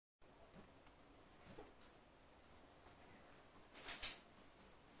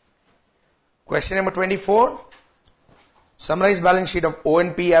Question number 24. Summarize balance sheet of O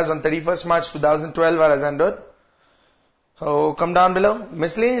and P as on 31st March 2012 are as under. So come down below.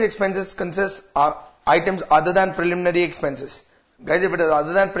 Miscellaneous expenses consist of items other than preliminary expenses. Guys, if it is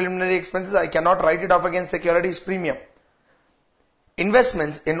other than preliminary expenses, I cannot write it off against securities premium.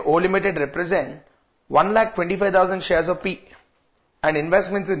 Investments in O Limited represent 1,25,000 shares of P, and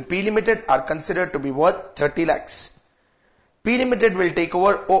investments in P Limited are considered to be worth 30 lakhs. P Limited will take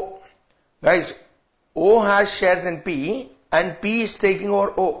over O. Guys, O has shares in P and P is taking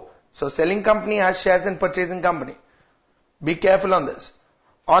over O. So selling company has shares in purchasing company. Be careful on this.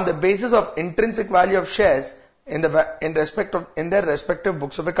 On the basis of intrinsic value of shares in their respective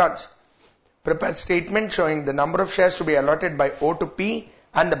books of accounts, prepare statement showing the number of shares to be allotted by O to P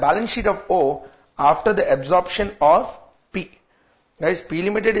and the balance sheet of O after the absorption of P. Guys, P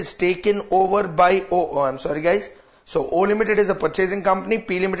Limited is taken over by O. Oh, I'm sorry guys. So O Limited is a purchasing company,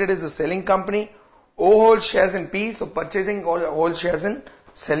 P Limited is a selling company. O holds shares in P, so purchasing holds shares in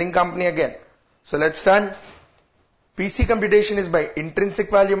selling company again. So let's start. PC computation is by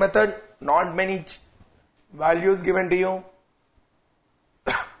intrinsic value method. Not many values given to you.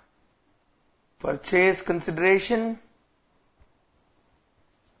 Purchase consideration.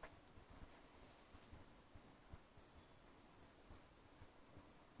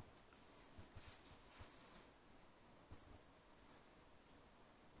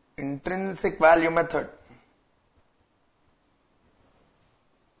 Intrinsic value method.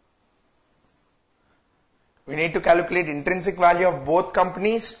 We need to calculate intrinsic value of both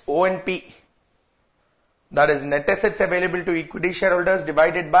companies, O and P. That is net assets available to equity shareholders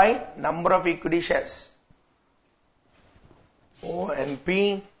divided by number of equity shares. O and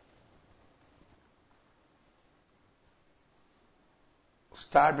P.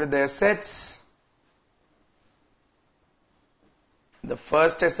 Start with the assets. The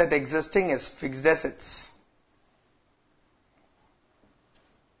first asset existing is fixed assets.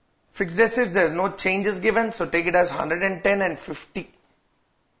 Fixed assets, there is no changes given, so take it as 110 and 50.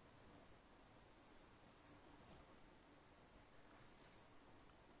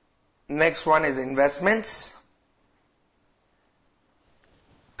 Next one is investments.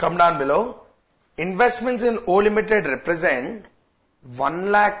 Come down below. Investments in O Limited represent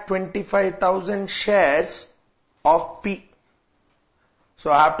 1,25,000 shares of P.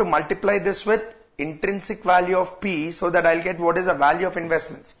 So I have to multiply this with intrinsic value of P so that I'll get what is the value of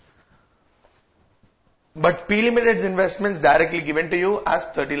investments. But P Limited's investments directly given to you as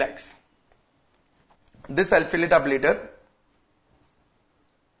 30 lakhs. This I'll fill it up later.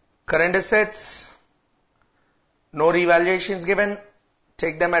 Current assets, no revaluations given.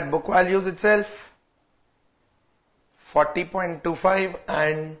 Take them at book values itself. 40.25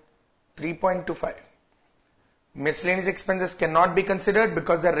 and 3.25. Miscellaneous expenses cannot be considered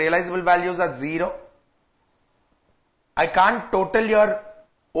because their realizable values are 0. I can't total your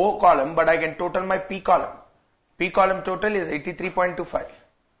O column, but I can total my P column. P column total is 83.25.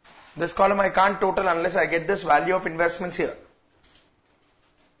 This column I can't total unless I get this value of investments here.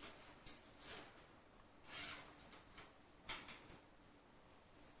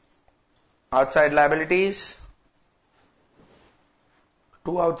 Outside liabilities.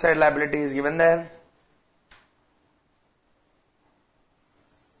 2 outside liabilities given there.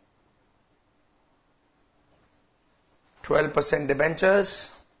 %12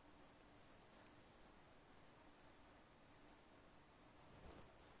 debentures.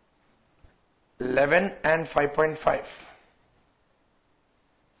 11 and 5.5.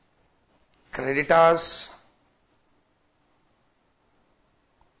 Creditors.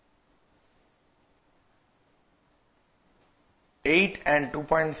 8 and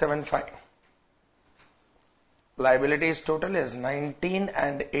 2.75. Liabilities total is 19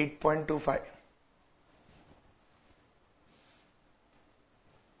 and 8.25.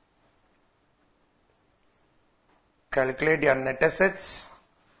 Calculate your net assets.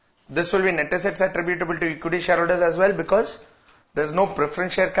 This will be net assets attributable to equity shareholders as well because there is no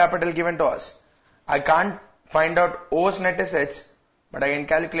preference share capital given to us. I can't find out O's net assets, but I can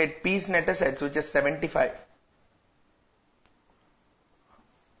calculate P's net assets, which is 75.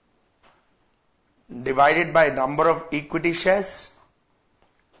 Divided by number of equity shares.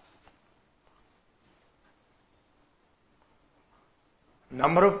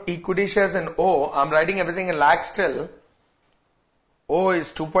 Number of equity shares in O, I'm writing everything in lakhs still. O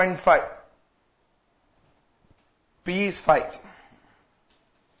is 2.5. P is 5.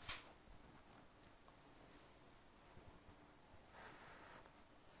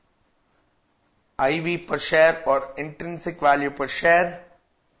 IV per share or intrinsic value per share.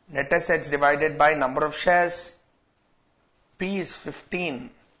 Net assets divided by number of shares. P is 15.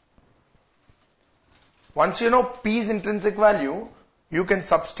 Once you know P's intrinsic value, you can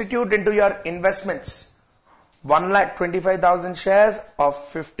substitute into your investments 1,25,000 shares of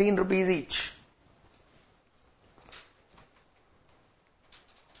 15 rupees each.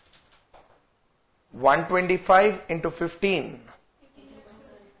 $125 into 15.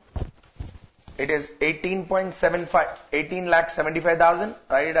 It is 18.75. 18,75,000.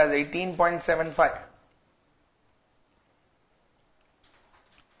 Write it as 18.75.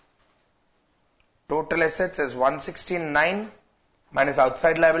 Total assets is 169 minus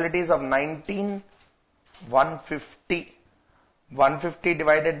outside liabilities of 19. 150. 150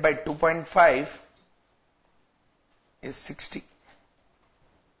 divided by 2.5 is 60.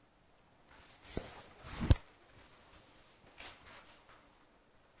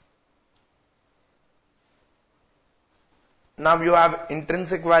 Now you have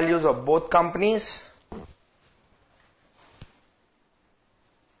intrinsic values of both companies.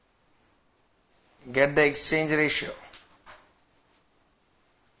 Get the exchange ratio.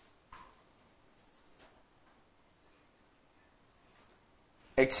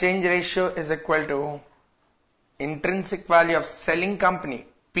 Exchange ratio is equal to intrinsic value of selling company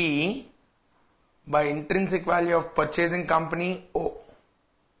P by intrinsic value of purchasing company O.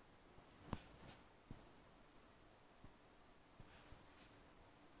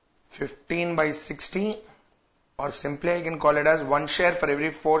 $15 by 60, or simply I can call it as 1 share for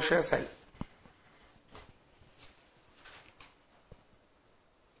every 4 shares held.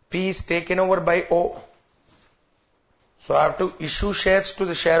 P is taken over by O. So I have to issue shares to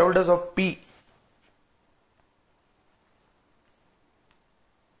the shareholders of P.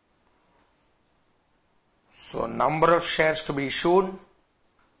 So number of shares to be issued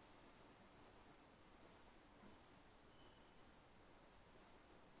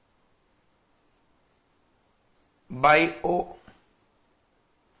by O.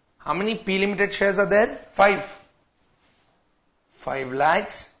 How many P limited shares are there? 5. 5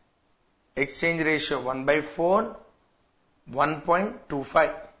 lakhs. Exchange ratio 1 by 4.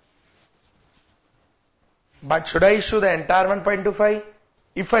 1.25. But should I issue the entire 1.25?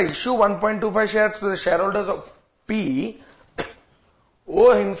 If I issue 1.25 shares to the shareholders of P,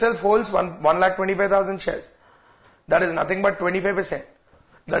 O himself holds 1,25,000 shares. That is nothing but 25%.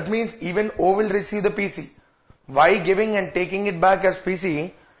 That means even O will receive the PC. Why giving and taking it back as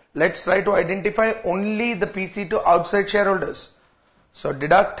PC? Let's try to identify only the PC to outside shareholders. So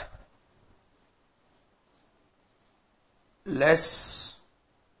deduct less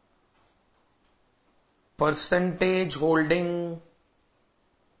percentage holding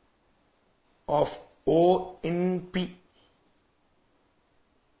of O in P.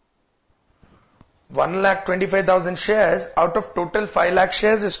 1,25,000 shares out of total 5 lakh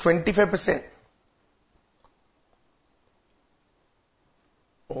shares is 25%.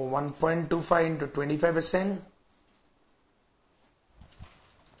 1.25 into 25%.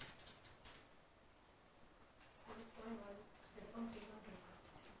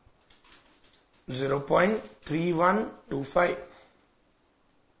 0.3125.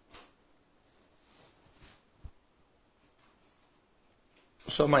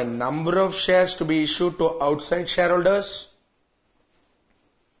 So my number of shares to be issued to outside shareholders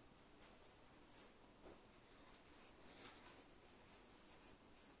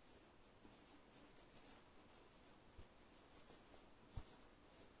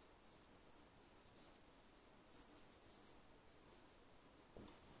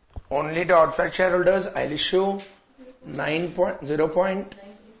only to outside shareholders, I'll issue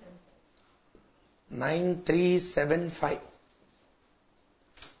 0.9375.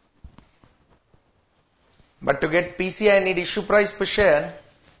 But to get PC, I need issue price per share.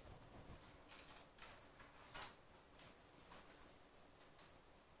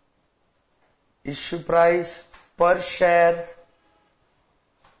 Issue price per share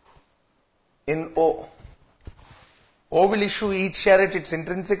in O. O will issue each share at its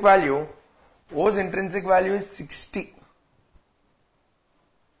intrinsic value. O's intrinsic value is 60.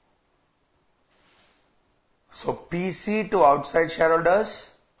 So PC to outside shareholders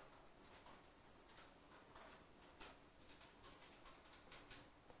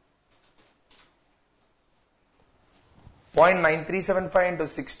 .9375 into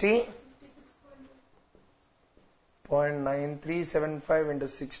 60. 0.9375 into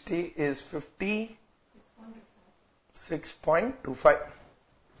 60 is 56.25.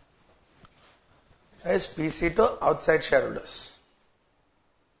 As PC to outside shareholders.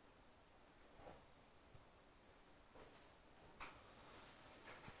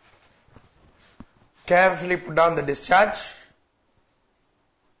 Carefully put down the discharge.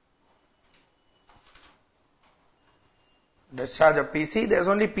 Discharge of PC. There's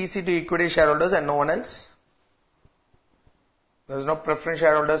only PC to equity shareholders and no one else. There's no preference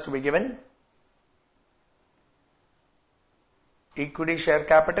shareholders to be given. Equity share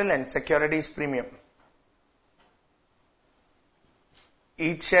capital and securities premium.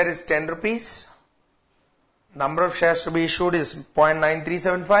 Each share is 10 rupees. Number of shares to be issued is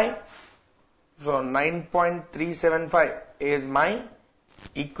 0.9375. So 9.375 is my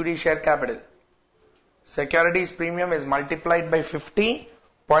equity share capital. Securities premium is multiplied by 50.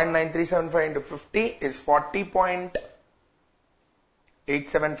 0.9375 into 50 is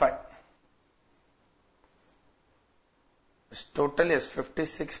 40.875. This total is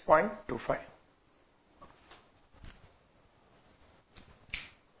 56.25.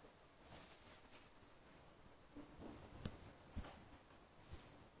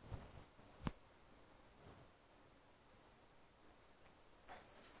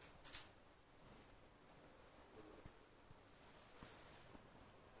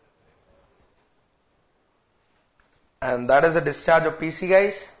 And that is the discharge of PC,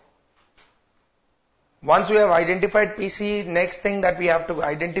 guys. Once we have identified PC, next thing that we have to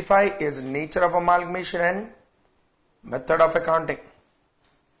identify is nature of amalgamation and method of accounting.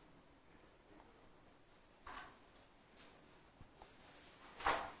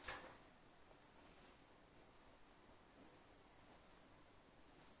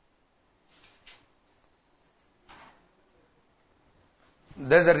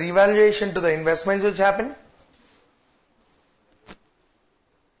 There's a revaluation to the investments which happen.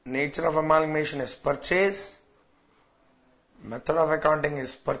 Nature of amalgamation is purchase. Method of accounting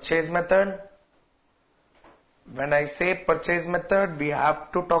is purchase method. When I say purchase method, we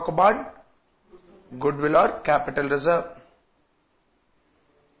have to talk about goodwill or capital reserve.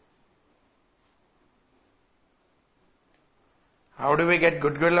 How do we get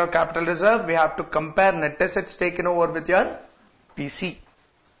goodwill or capital reserve? We have to compare net assets taken over with your PC.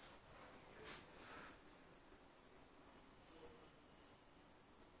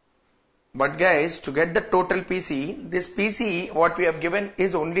 But guys, to get the total PC, this PC what we have given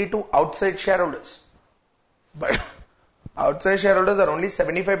is only to outside shareholders. But outside shareholders are only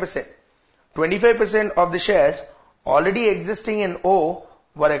 75%. 25% of the shares already existing in O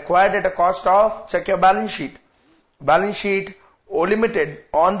were acquired at a cost of, check your balance sheet. Balance sheet O Limited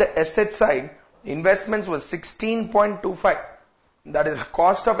on the asset side, investments was 16.25. That is the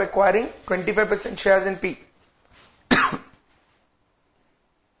cost of acquiring 25% shares in P.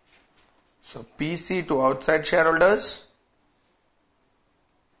 So PC to outside shareholders.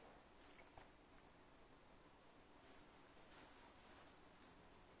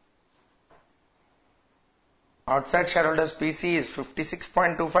 Outside shareholders PC is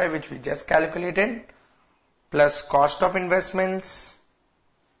 56.25, which we just calculated, plus cost of investments.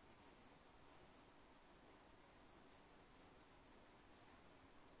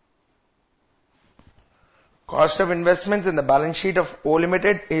 Cost of investments in the balance sheet of O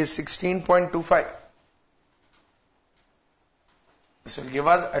Limited is 16.25. This will give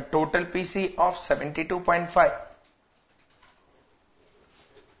us a total PC of 72.5.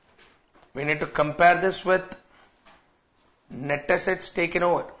 We need to compare this with net assets taken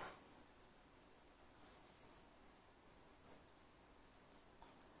over.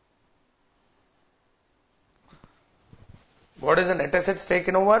 What is the net assets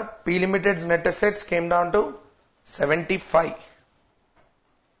taken over? P Limited's net assets came down to 75.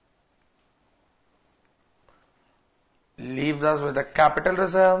 Leaves us with a capital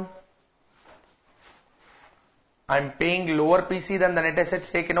reserve. I'm paying lower PC than the net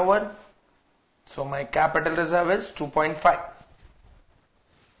assets taken over. So my capital reserve is 2.5.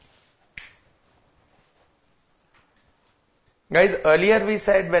 Guys, earlier we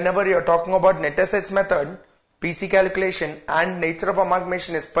said whenever you're talking about net assets method, PC calculation and nature of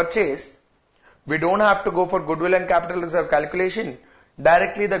amalgamation is purchase, we don't have to go for goodwill and capital reserve calculation.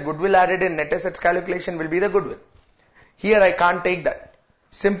 Directly the goodwill added in net assets calculation will be the goodwill. Here I can't take that.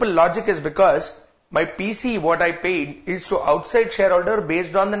 Simple logic is because my PC what I paid is to outside shareholder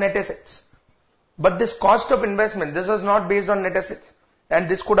based on the net assets. But this cost of investment, this is not based on net assets. And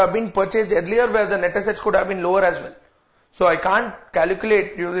this could have been purchased earlier where the net assets could have been lower as well. So I can't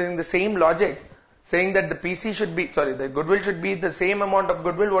calculate using the same logic saying that the PC should be, the goodwill should be the same amount of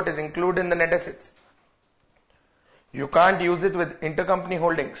goodwill what is included in the net assets. You can't use it with intercompany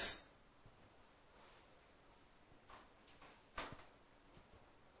holdings.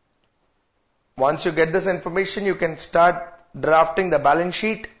 Once you get this information, you can start drafting the balance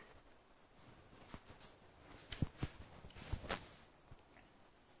sheet.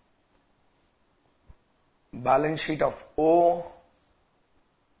 Balance sheet of O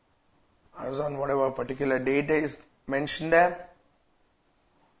as on whatever particular date is mentioned there.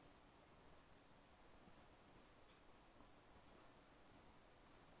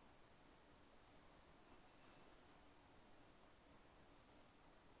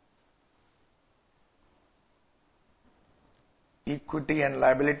 Equity and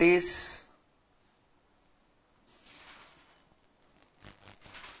liabilities.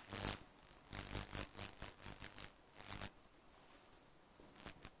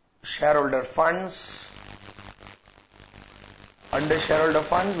 Shareholder funds. Under shareholder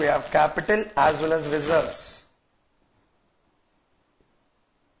funds, we have capital as well as reserves.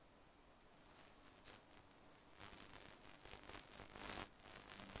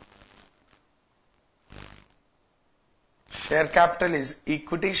 Share capital is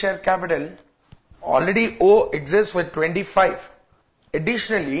equity share capital. Already O exists with 25.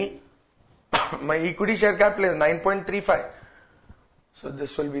 Additionally, my equity share capital is 9.35. So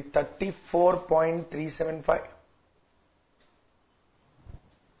this will be 34.375.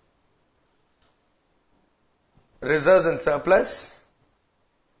 Reserves and surplus.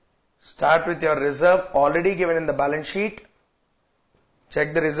 Start with your reserve already given in the balance sheet.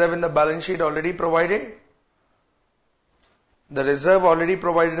 Check the reserve in the balance sheet already provided. The reserve already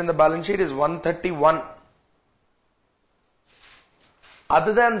provided in the balance sheet is 131.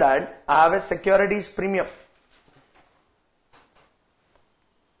 Other than that, I have a securities premium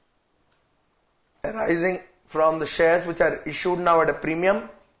arising from the shares which are issued now at a premium.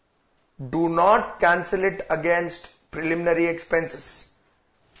 Do not cancel it against preliminary expenses.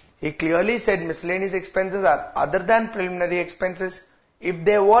 He clearly said miscellaneous expenses are other than preliminary expenses. If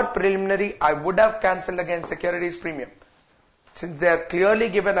they were preliminary, I would have cancelled against securities premium. Since they are clearly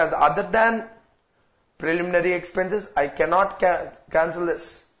given as other than preliminary expenses, I cannot cancel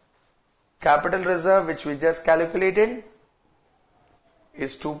this. Capital reserve, which we just calculated,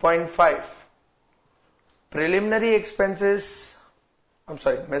 is 2.5. Preliminary expenses,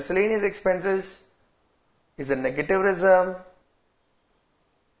 miscellaneous expenses is a negative reserve.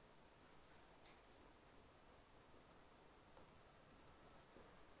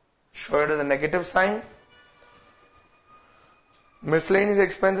 Show it as a negative sign. Miscellaneous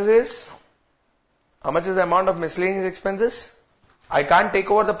expenses is, how much is the amount of miscellaneous expenses? I can't take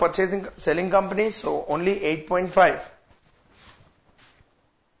over the selling company, so only 8.5.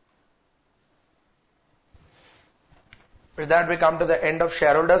 With that, we come to the end of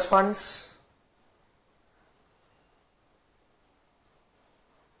shareholders' funds.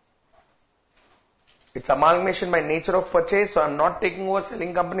 It's amalgamation by nature of purchase, so I'm not taking over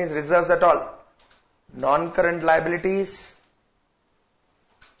selling company's reserves at all. Non-current liabilities.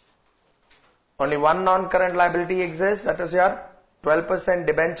 Only one non-current liability exists, that is your 12%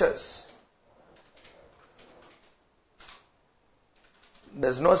 debentures.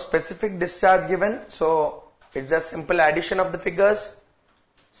 There's no specific discharge given, so it's just simple addition of the figures.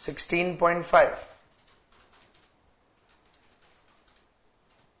 16.5.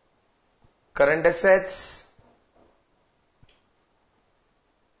 Current assets.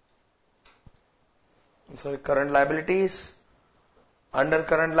 Current liabilities. Under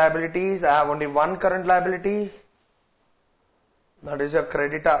current liabilities, I have only one current liability. That is your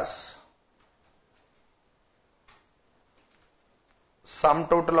creditors. Sum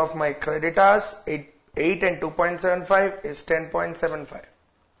total of my creditors, 8 and 2.75 is 10.75.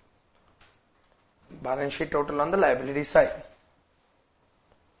 Balance sheet total on the liability side.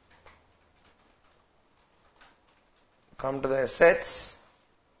 Come to the assets.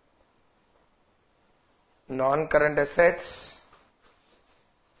 Non-current assets.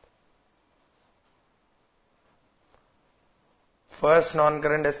 First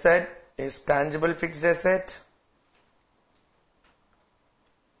non-current asset is tangible fixed asset.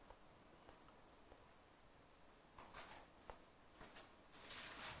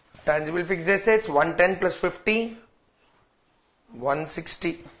 Tangible fixed assets 110 plus 50,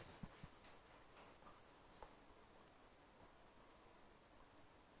 160.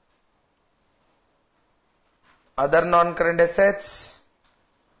 Other non-current assets.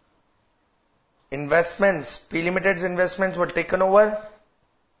 Investments, P Limited's investments were taken over.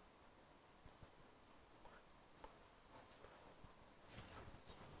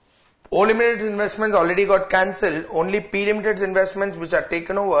 O Limited's investments already got cancelled. Only P Limited's investments which are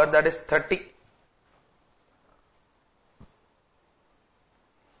taken over, that is 30.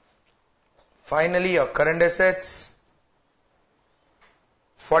 Finally, your current assets,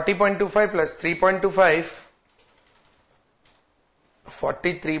 40.25 plus 3.25,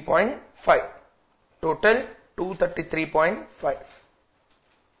 43.5. Total 233.5.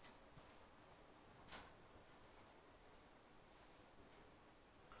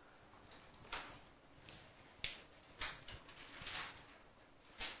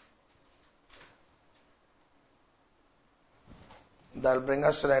 That will bring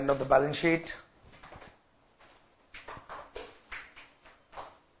us to the end of the balance sheet.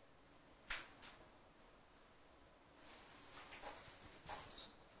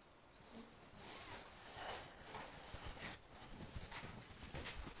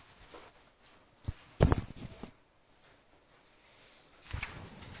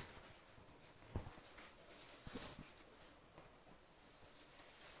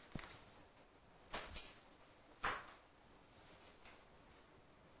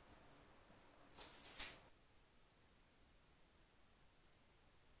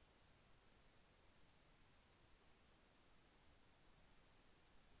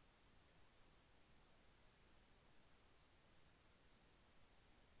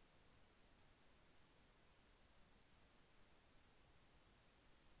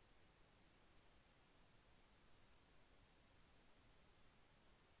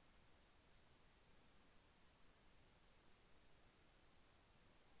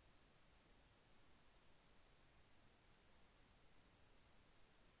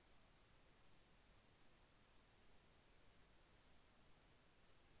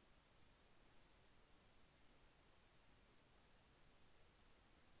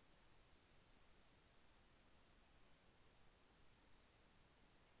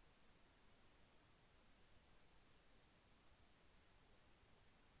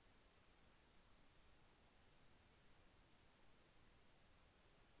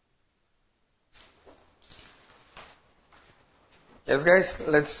 Yes guys,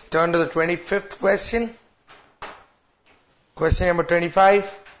 let's turn to the 25th question. Question number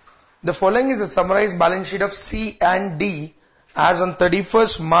 25. The following is a summarized balance sheet of C and D as on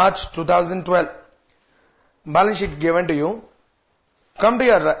 31st March 2012. Balance sheet given to you. Come to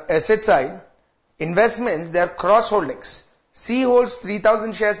your asset side. Investments, they are cross holdings. C holds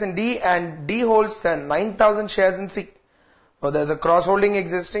 3,000 shares in D and D holds 9,000 shares in C. So there's a cross holding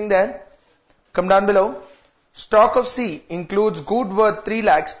existing there. Come down below. Stock of C includes good worth 3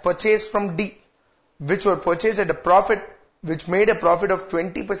 lakhs purchased from D, which were purchased at a profit, which made a profit of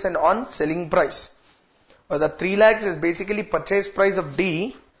 20% on selling price. The 3 lakhs is basically purchase price of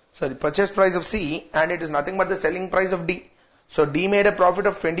purchase price of C, and it is nothing but the selling price of D. So D made a profit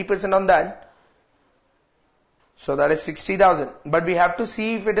of 20% on that. So that is 60,000. But we have to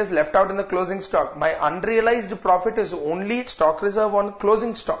see if it is left out in the closing stock. My unrealized profit is only stock reserve on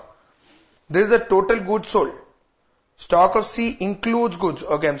closing stock. This is the total goods sold. Stock of C includes goods.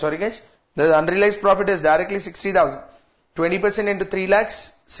 Okay, I'm sorry guys. The unrealized profit is directly 60,000. 20% into 3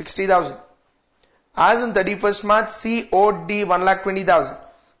 lakhs, 60,000. As on 31st March, C owed D 1,20,000.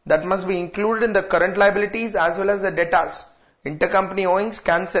 That must be included in the current liabilities as well as the debtors. Intercompany owings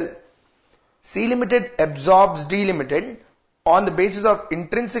cancel. C Limited absorbs D Limited on the basis of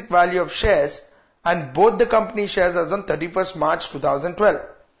intrinsic value of shares and both the company shares as on 31st March 2012.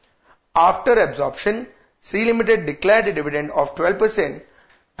 After absorption, C Limited declared a dividend of 12%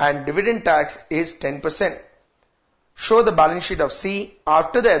 and dividend tax is 10%. Show the balance sheet of C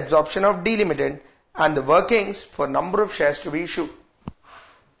after the absorption of D Limited and the workings for number of shares to be issued.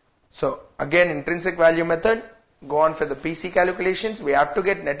 So again, intrinsic value method, go on for the PC calculations. We have to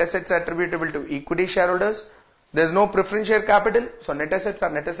get net assets attributable to equity shareholders. There is no preference share capital, so net assets are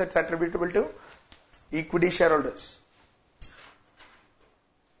net assets attributable to equity shareholders.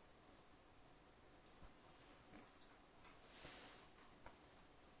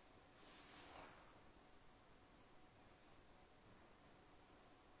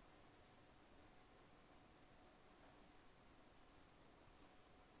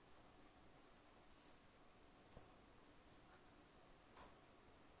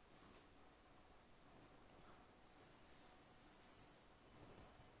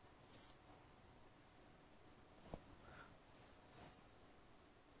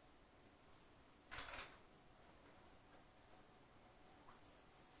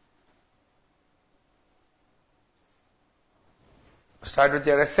 Start with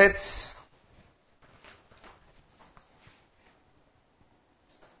your assets.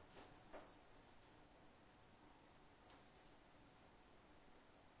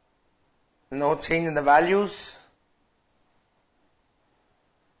 No change in the values.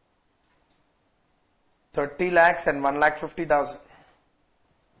 30 lakhs and 1,50,000.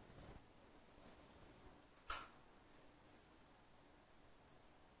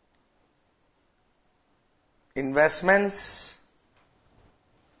 Investments,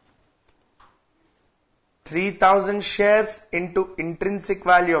 3,000 shares into intrinsic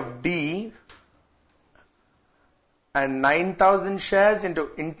value of D and 9,000 shares into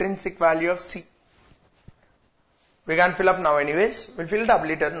intrinsic value of C. We can't fill up now anyways. We'll fill it up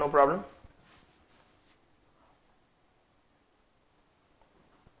later, no problem.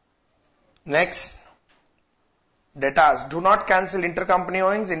 Next, debtors. Do not cancel intercompany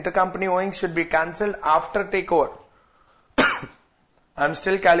owings. Intercompany owings should be cancelled after takeover. I'm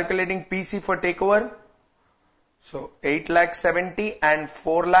still calculating PC for takeover. So 8 lakhs 70 and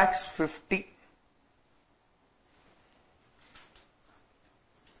 4 lakhs 50.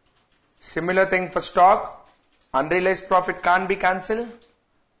 Similar thing for stock. Unrealized profit can't be cancelled.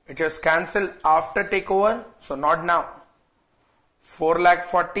 It is cancelled after takeover. So not now. 4 lakh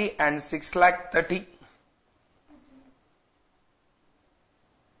 40 and 6 lakh 30.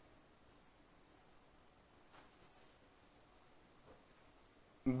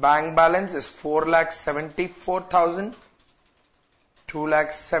 Bank balance is 4 lakh 74,000, 2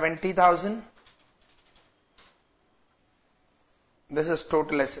 lakh 70,000. This is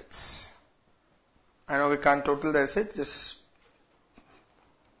total assets. I know we can't total the asset, just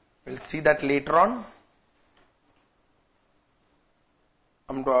we'll see that later on.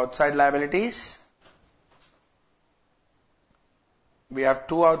 Come to outside liabilities. We have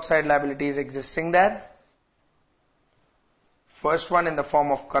two outside liabilities existing there. First one in the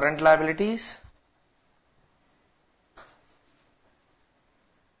form of current liabilities.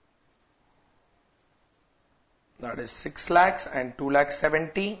 That is 6 lakhs and 2 lakh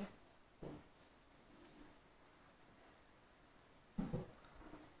 70.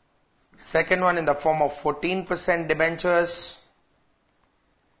 Second one in the form of 14% debentures.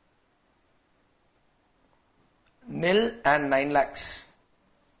 Nil and 9 lakhs.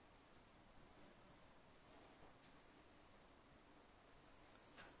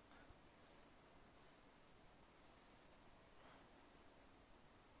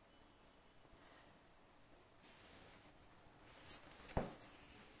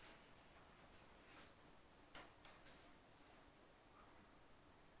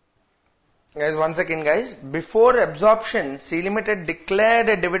 Guys, once again guys, before absorption, C Limited declared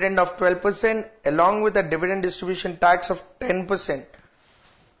a dividend of 12% along with a dividend distribution tax of 10%.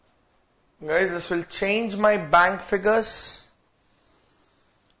 Guys, this will change my bank figures.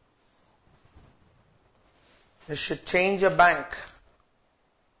 This should change your bank.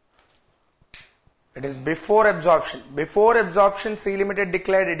 It is before absorption. Before absorption, C Limited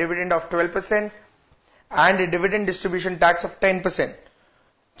declared a dividend of 12% and a dividend distribution tax of 10%.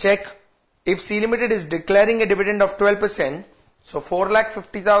 Check. If C Limited is declaring a dividend of 12%, so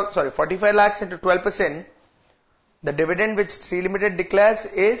 45 lakhs into 12%, the dividend which C Limited declares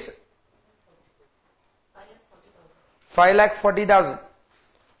is 5 lakh 40,000.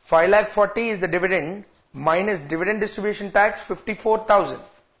 5 lakh 40 is the dividend minus dividend distribution tax 54,000.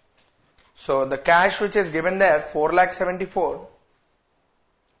 So the cash which is given there 4 lakh 74.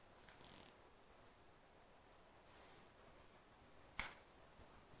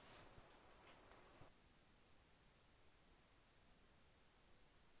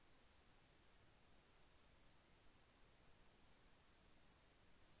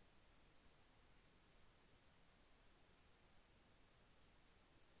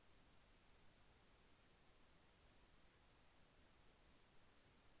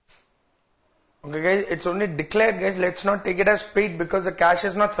 Okay guys, it's only declared guys, let's not take it as paid because the cash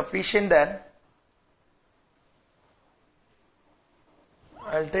is not sufficient there.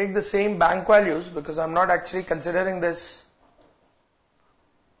 I'll take the same bank values because I'm not actually considering this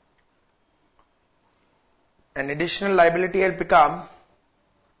an additional liability. I'll become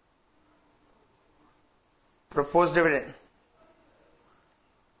proposed dividend.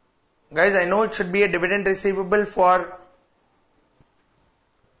 Guys, I know it should be a dividend receivable for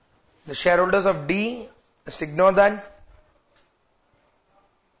the shareholders of D. Just ignore that.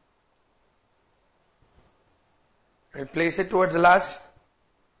 I'll place it towards the last.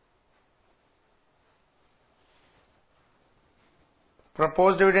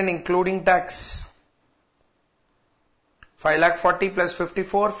 Proposed dividend including tax. 5 lakh 40 plus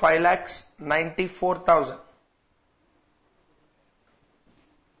 54, 5 lakhs 94,000.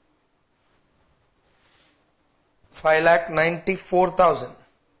 Five lakh 94,000.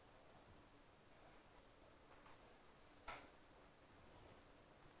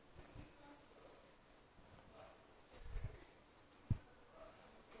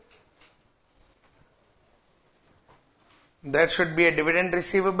 There should be a dividend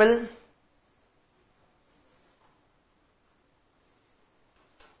receivable.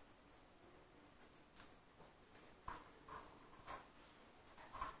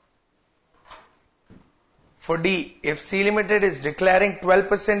 For D, if C Limited is declaring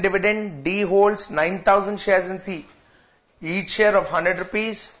 12% dividend, D holds 9,000 shares in C. Each share of 100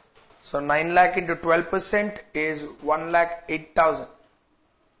 rupees. So 9 lakh into 12% is 1 lakh 8,000.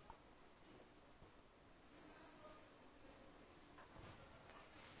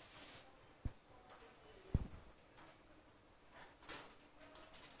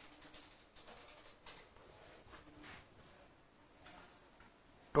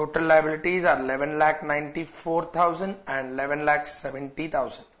 Total liabilities are 11,94,000 and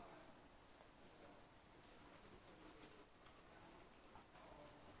 11,70,000.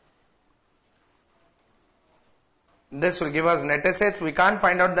 This will give us net assets. We can't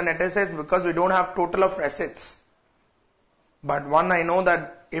find out the net assets because we don't have total of assets. But one, I know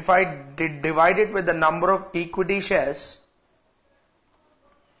that if I divide it with the number of equity shares,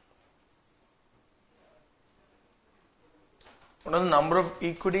 what are the number of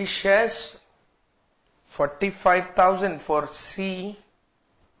equity shares? 45,000 for C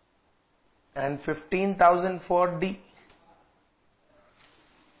and 15,000 for D.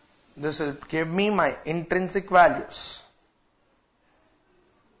 This will give me my intrinsic values.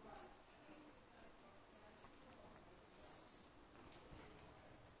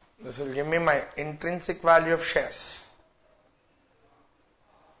 This will give me my intrinsic value of shares.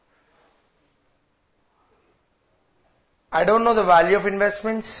 I don't know the value of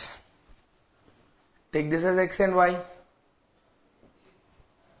investments. Take this as X and Y.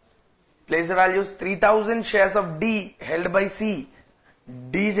 Place the values. 3,000 shares of D held by C.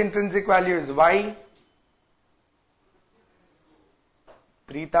 D's intrinsic value is Y.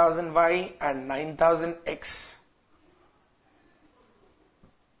 3,000 Y and 9,000 X.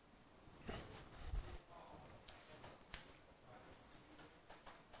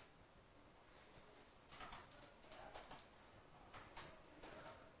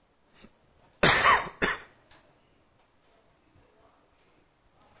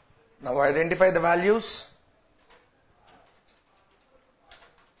 Now identify the values.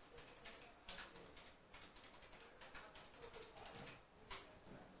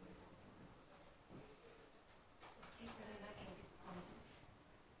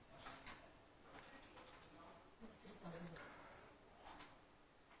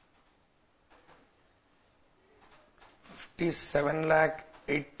 Seven lakh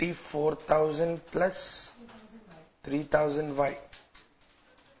 84,000 plus 3,000 Y.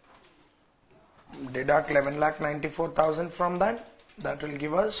 Deduct 11,94,000 from that. That will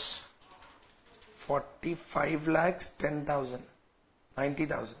give us 45 lakhs 10,000,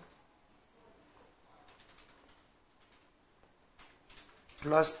 90,000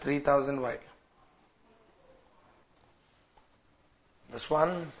 plus 3,000 Y. This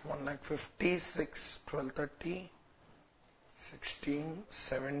one 1,50,6, 12,30, 16,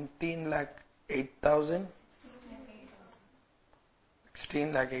 17 lakh 8,000,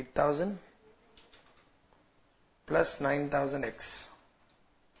 16 lakh 8,000 plus 9,000 X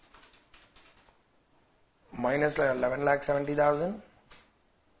minus 11 lakh 70,000,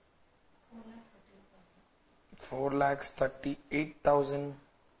 4 lakhs 38,000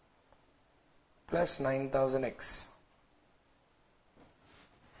 plus 9,000 X.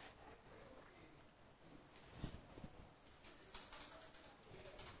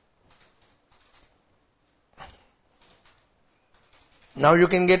 Now you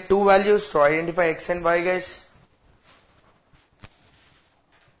can get two values to identify X and Y, guys.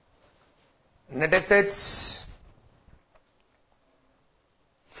 Net assets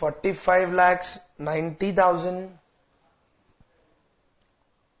 45 lakhs 90,000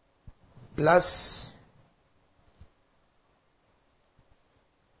 plus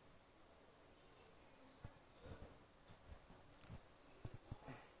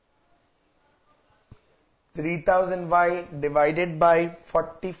 3,000 Y divided by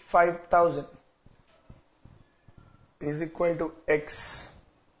 45,000 is equal to X.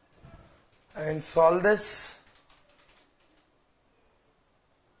 And solve this.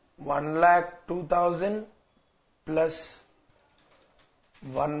 1,02,000 plus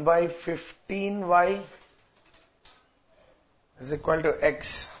 1 by 15 Y is equal to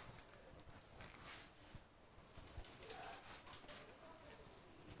X.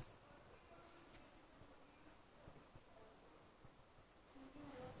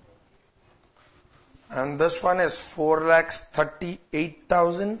 And this one is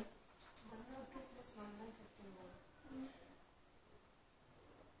 4,38,000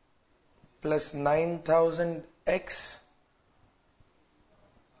 plus 9,000 X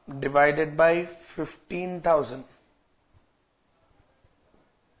divided by 15,000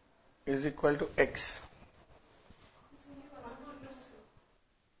 is equal to X.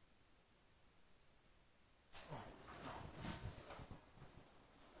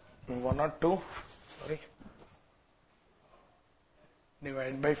 One or two, sorry,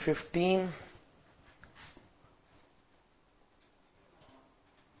 divide by 15.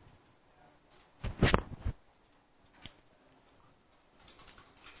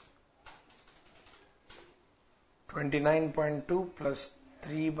 $29.2 plus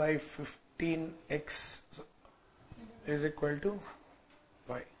 3 by 15x is equal to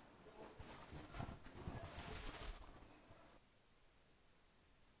y.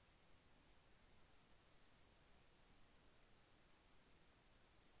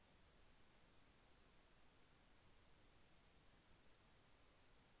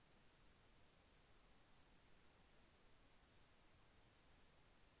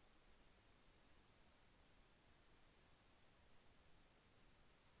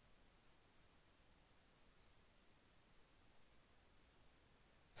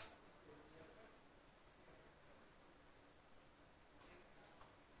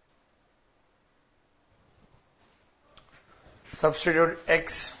 Substitute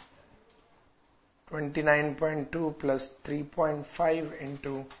x 29.2 plus 3.5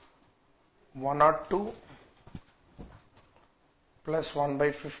 into 102 plus 1 by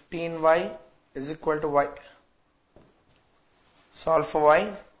 15y is equal to y. Solve for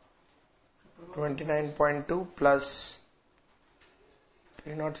y. 29.2 plus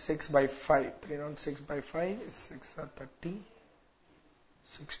 306 by 5. 306 by 5 is 6 or 30.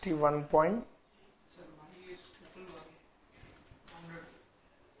 61 point.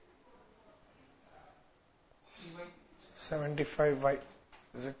 75y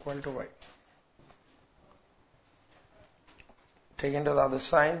is equal to y. Taken to the other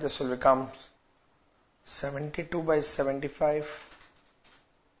side, this will become 72 by 75.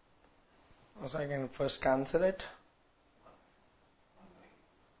 So I can first cancel it.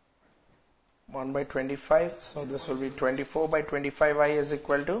 1 by 25. So this will be 24 by 25y is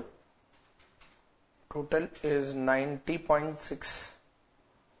equal to, total is 90.6,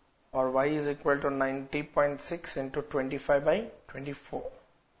 or y is equal to 90.6 into 25 by 24.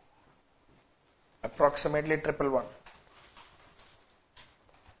 Approximately 111.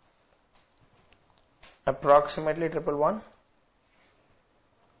 Approximately 111.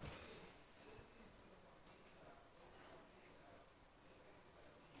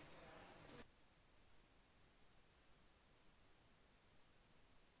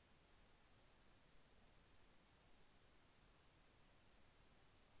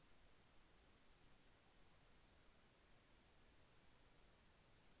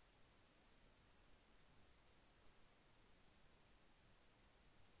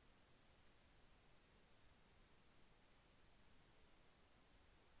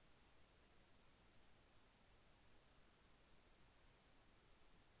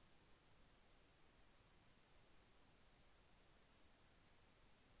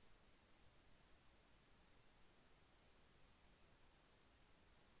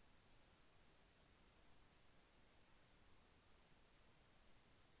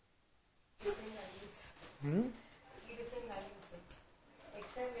 Different values.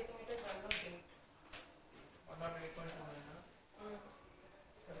 XIV waiting it is 108. 108.29.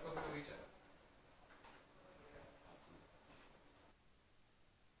 Let's go to each other.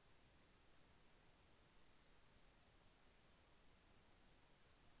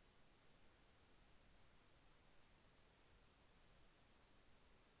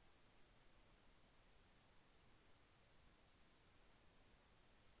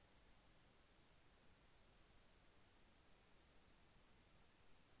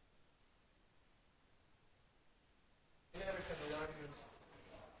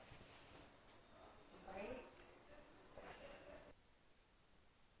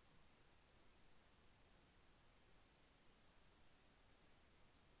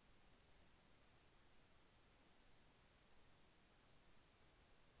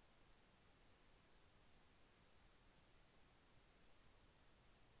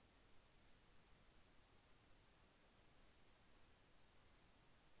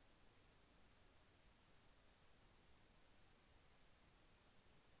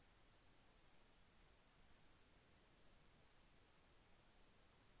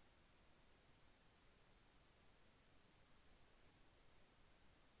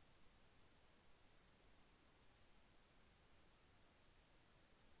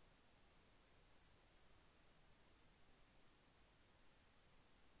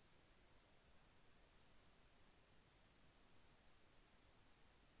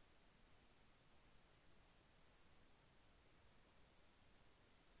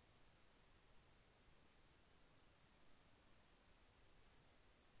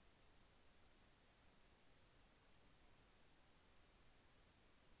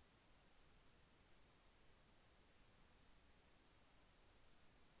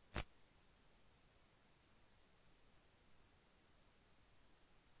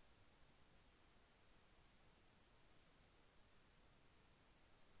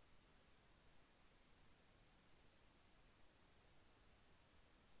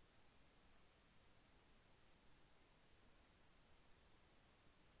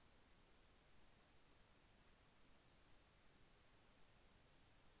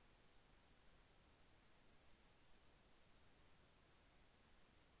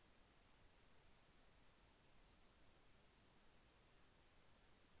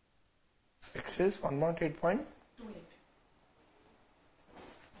 X is 108.28.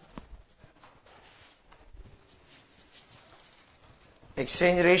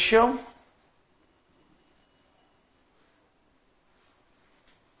 Exchange ratio.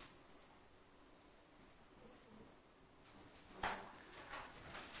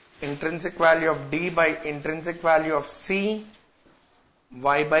 Intrinsic value of D by intrinsic value of C,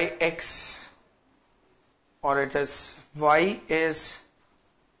 Y by X, or it is Y is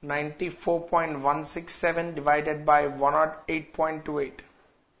 94.167 divided by 108.28.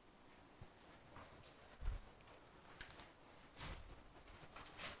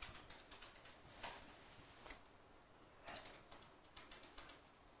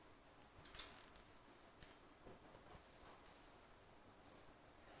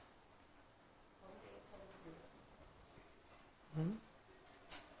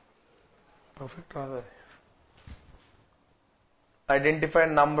 Perfect. Rather. Identify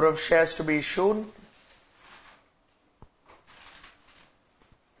number of shares to be issued.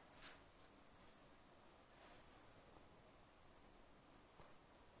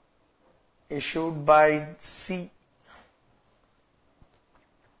 Issued by C.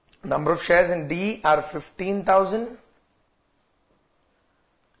 Number of shares in D are 15,000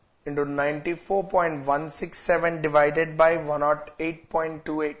 into 94.167 divided by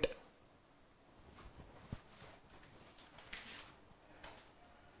 108.28.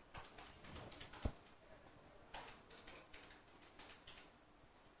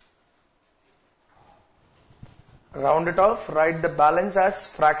 Round it off, write the balance as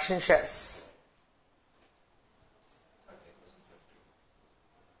fraction shares.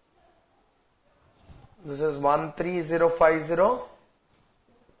 This is 13050.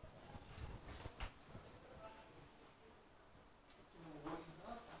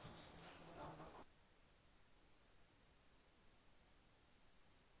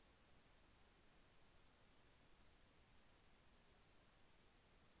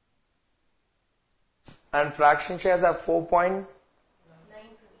 And fraction shares are 4.9.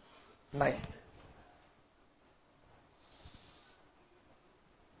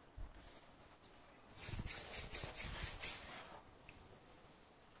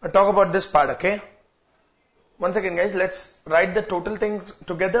 I'll talk about this part, okay? Once again, guys, let's write the total thing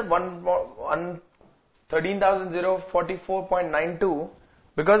together. 13,044.92.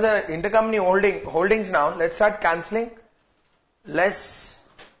 Because the intercompany holdings now, let's start cancelling. Less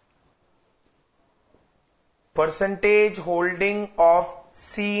percentage holding of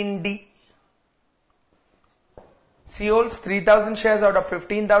C in D. C holds 3,000 shares out of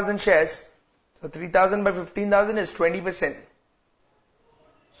 15,000 shares. So 3,000 by 15,000 is 20%.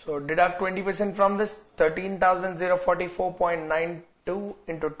 So deduct 20% from this, 13,044.92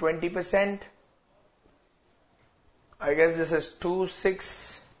 into 20%. I guess this is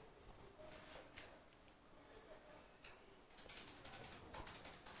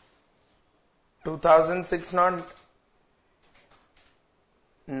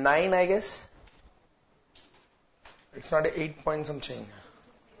I guess. It's not 8 point something.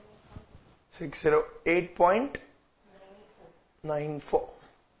 608.94.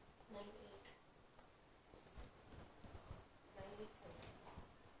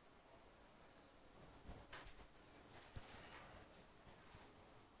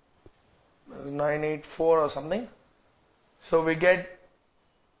 That's 984 or something. So we get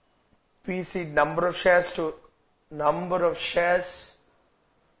PC number of shares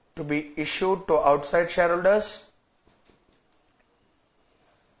to be issued to outside shareholders.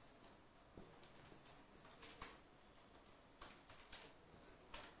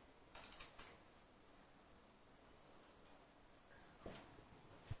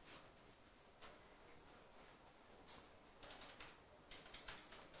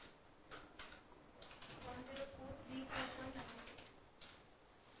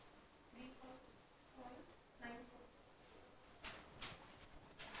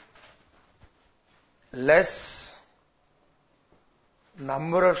 Less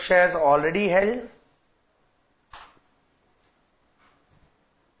number of shares already held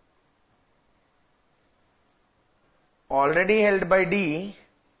by D.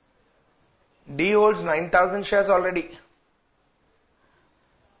 D holds 9,000 shares already.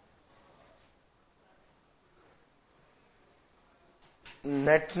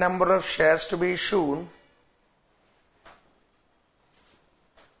 Net number of shares to be issued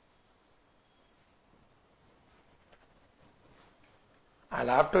I'll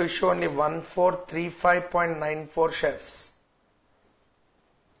have to issue only 1435.94 shares.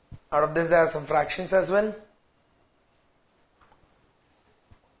 Out of this there are some fractions as well.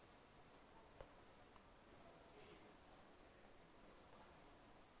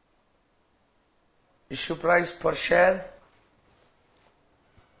 Issue price per share.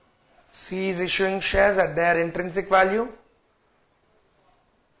 C is issuing shares at their intrinsic value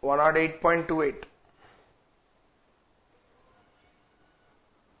 108.28.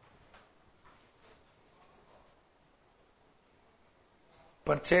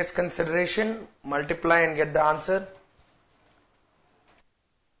 Purchase consideration, multiply and get the answer.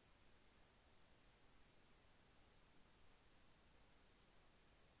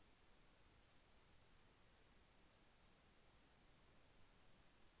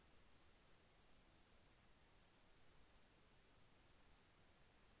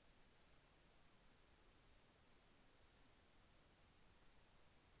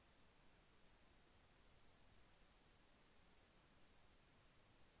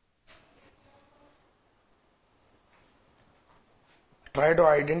 Try to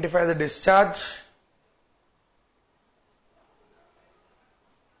identify the discharge.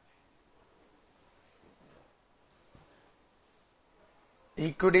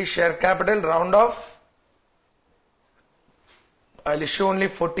 Equity share capital, round off. I'll issue only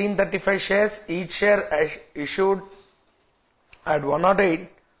 1435 shares. Each share issued at 108,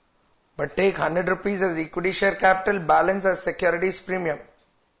 but take 100 rupees as equity share capital, balance as securities premium.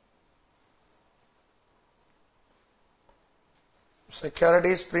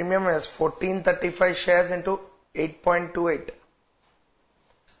 Securities premium is 1435 shares into 8.28.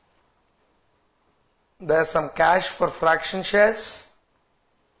 There's some cash for fraction shares.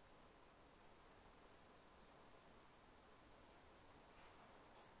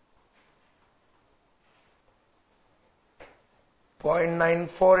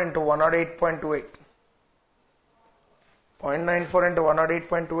 .94 into 108.28. 0.94 into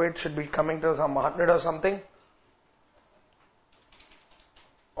 108.28 should be coming to some 100 or something.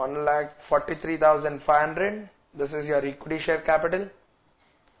 1,43,500. This is your equity share capital.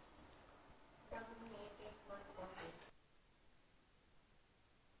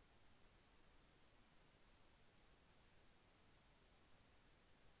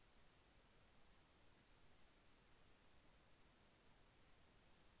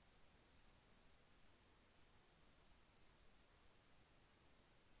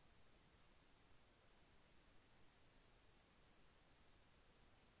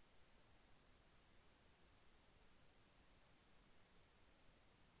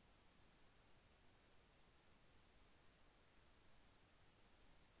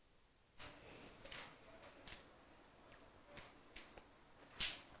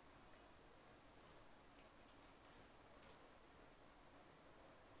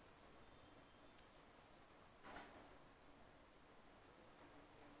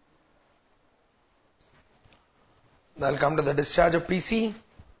 I'll come to the discharge of PC.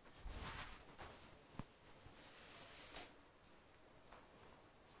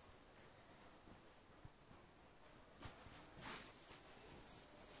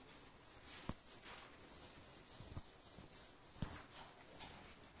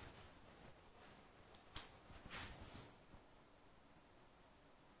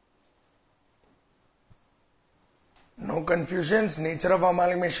 No confusions. Nature of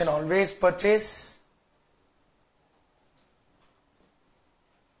amalgamation, always purchase.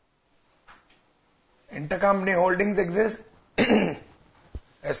 Intercompany holdings exist,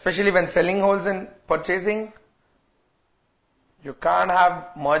 especially when selling holds and purchasing. You can't have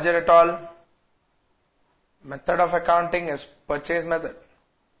merger at all. Method of accounting is purchase method.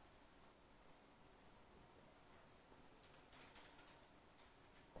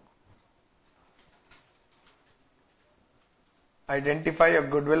 Identify your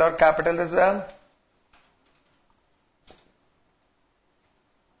goodwill or capital reserve.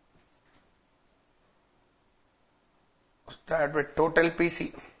 Start with total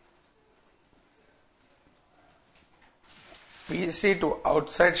PC. PC to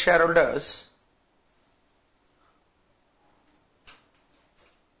outside shareholders.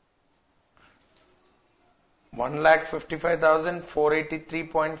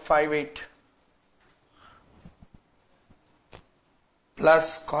 $1,55,483.58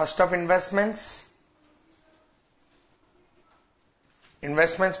 plus cost of investments.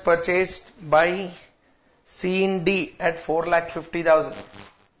 Investments purchased by C in D at 4,50,000.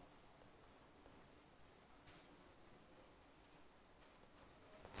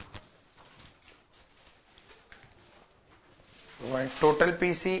 My total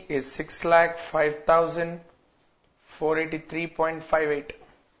PC is 6,05,483.58.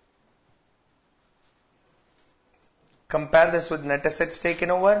 Compare this with net assets taken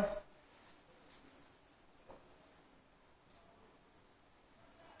over.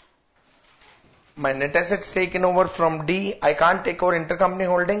 My net assets taken over from D, I can't take over intercompany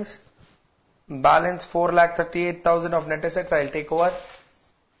holdings Balance 4,38,000 of net assets I'll take over.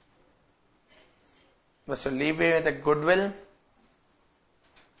 So leave me with a goodwill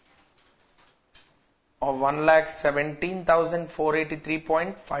of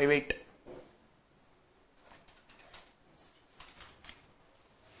 1,17,483.58.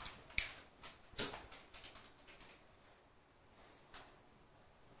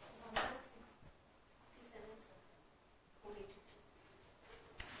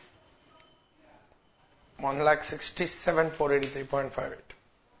 One lakh 67,483.58.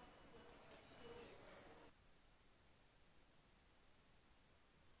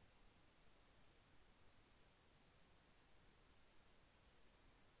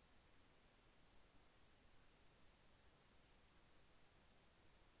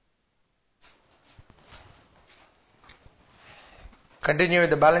 Continue with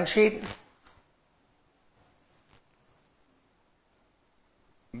the balance sheet.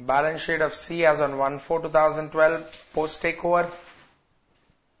 Balance sheet of C as on 1/4/2012 post takeover.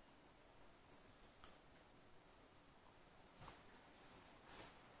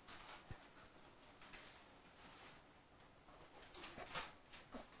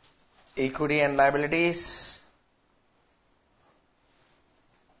 Equity and liabilities.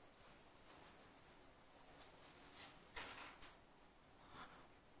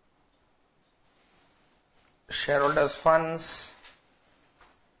 Shareholders funds.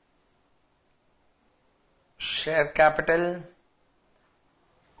 Share capital.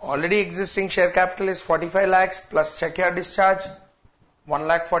 Already existing share capital is 45 lakhs plus check your discharge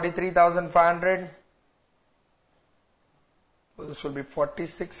 1,43,500. This will be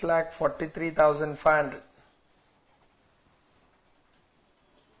 46,43,500.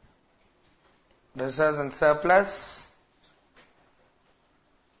 Reserves and surplus.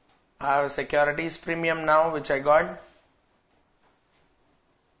 I have a securities premium now which I got.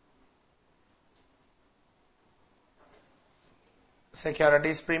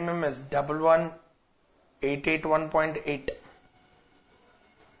 Securities premium is 11,881.8.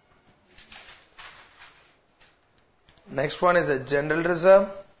 Next one is a general reserve.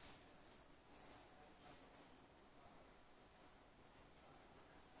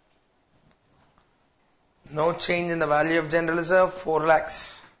 No change in the value of general reserve, 4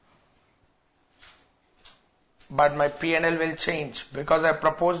 lakhs. But my P&L will change because I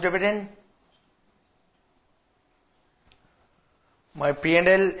proposed dividend. My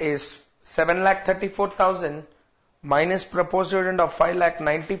P&L is 7,34,000 minus proposed dividend of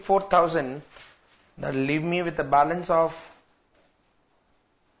 5,94,000. That will leave me with a balance of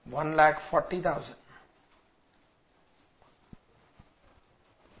 1,40,000.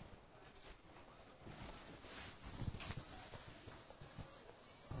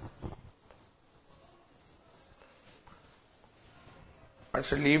 That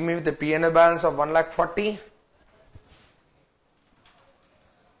should leave me with a P&L balance of 1,40,000.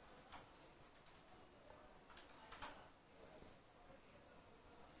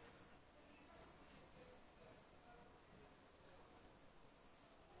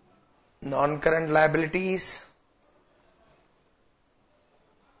 Non-current liabilities,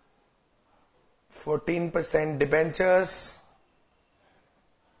 14% debentures,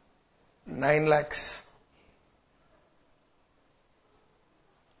 9 lakhs.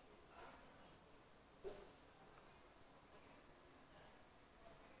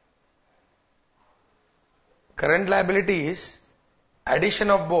 Current liabilities, addition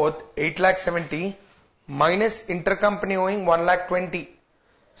of both 8,70,000 minus intercompany owing 1,20,000.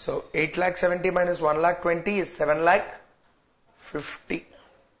 So 8,70,000 minus 1,20,000 is 7,50,000.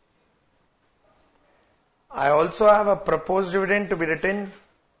 I also have a proposed dividend to be written.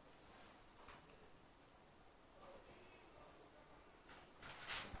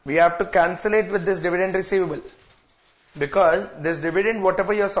 We have to cancel it with this dividend receivable. Because this dividend,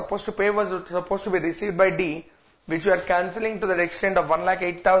 whatever you are supposed to pay, was supposed to be received by D, which you are cancelling to the extent of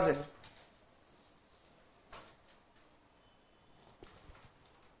 1,08,000.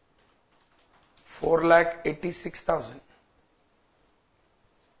 $4,86,000.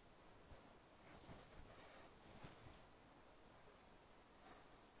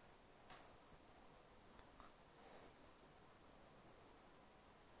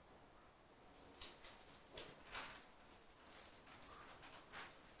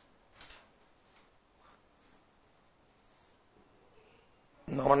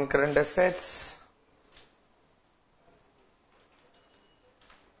 Non-current assets.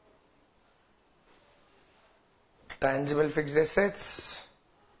 Tangible fixed assets,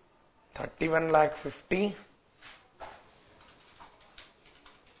 31,50,000.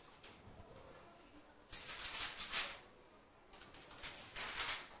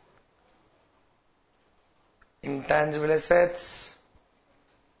 Intangible assets.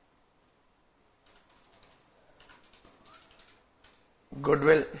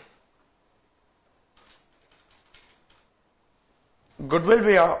 Goodwill. Goodwill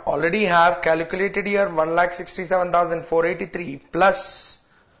we already have calculated here 1,67,483 plus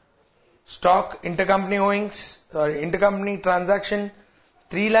stock intercompany owings, intercompany transaction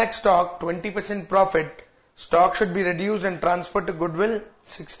 3 lakh stock, 20% profit. Stock should be reduced and transferred to goodwill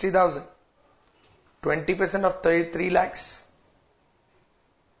 60,000. 20% of 33 lakhs.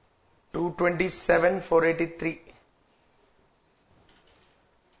 227,483.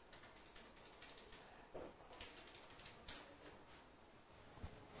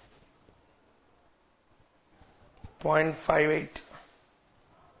 .58.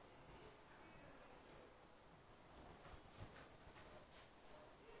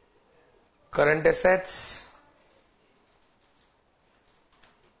 Current assets.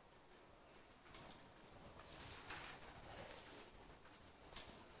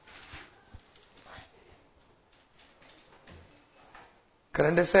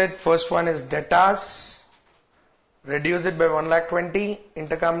 Current asset, first one is debtors. Reduce it by 1,20,000.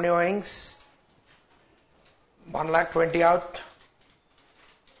 Intercompany owings. 1,20,000 out.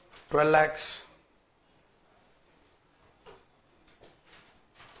 12 lakhs.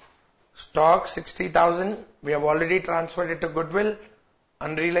 Stock 60,000. We have already transferred it to goodwill.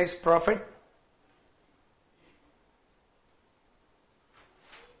 Unrealized profit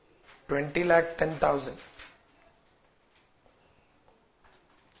 20,10,000.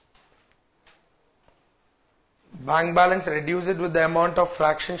 Bank balance, reduce it with the amount of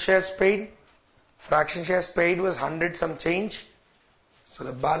fraction shares paid. Fraction shares paid was 100 some change. So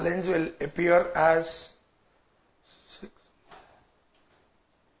the balance will appear as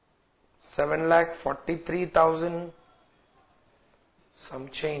 7,43,000 some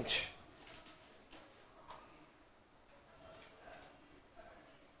change.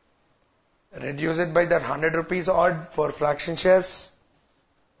 Reduce it by that 100 rupees odd for fraction shares.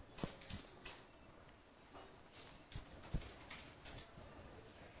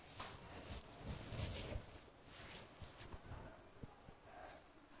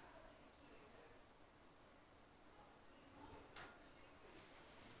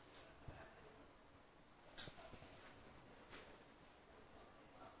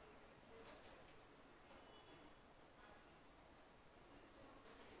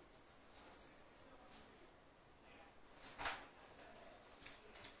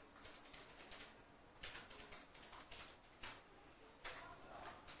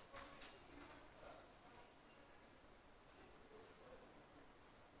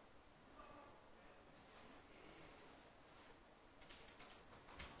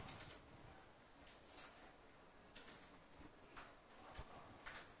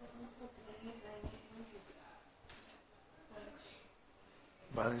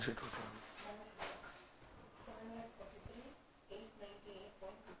 Balance sheet. 7,43,898.22.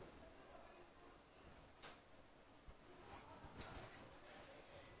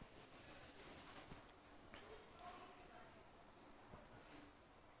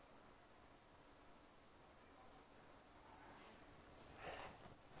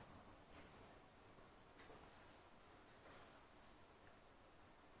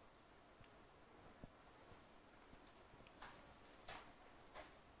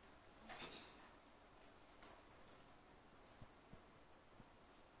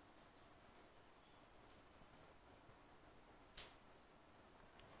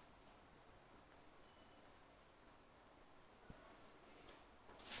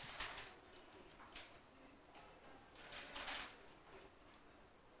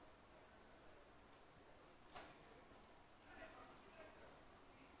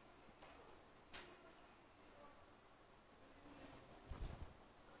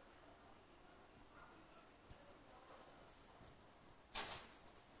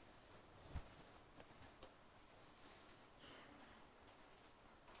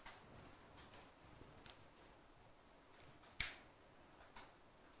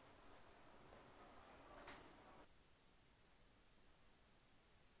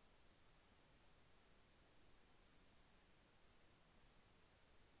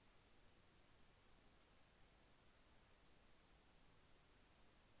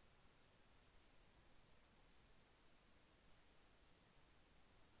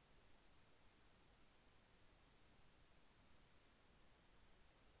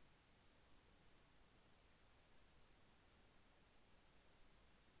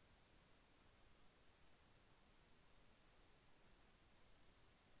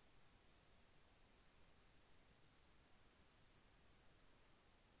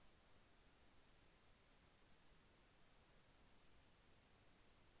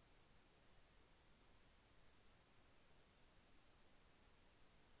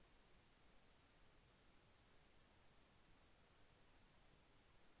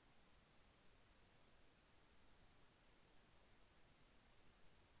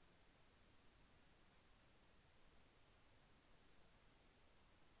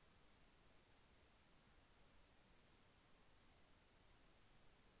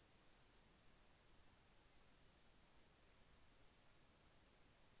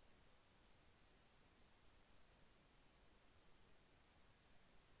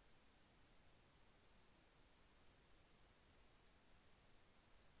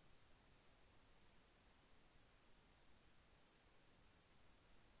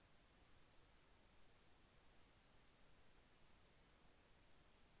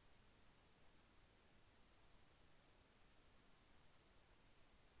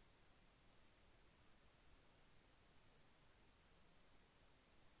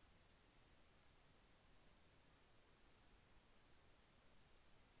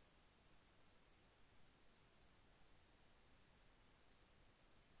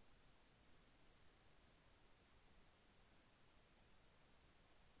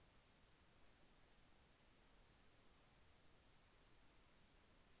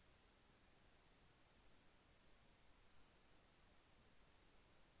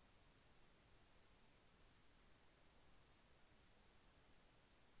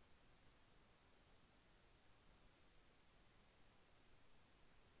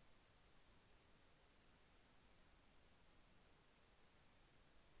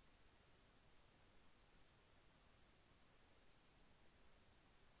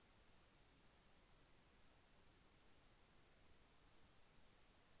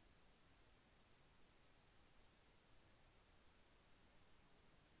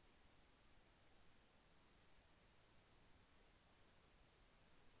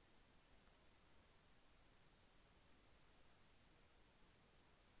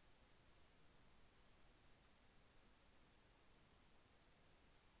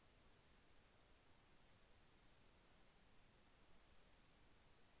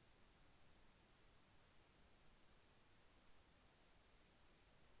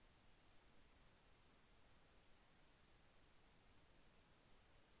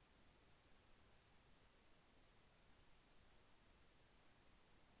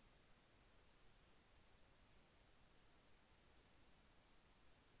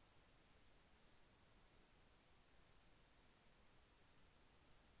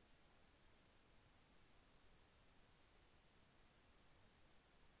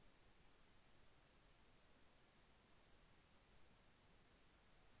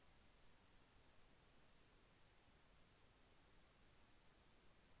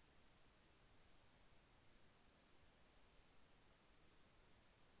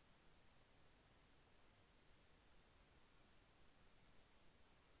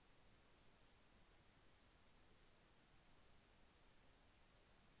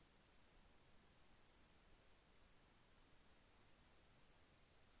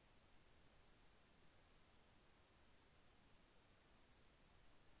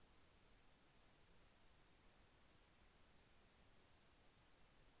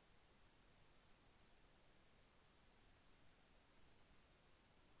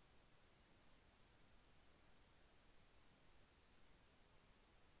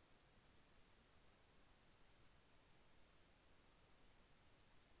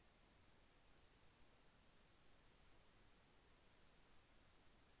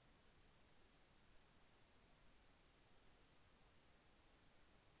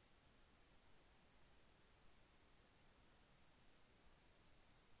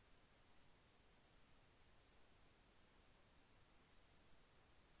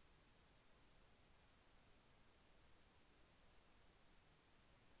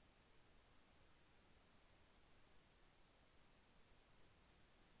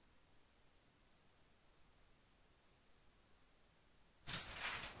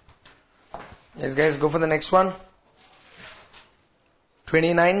 Yes guys, go for the next one.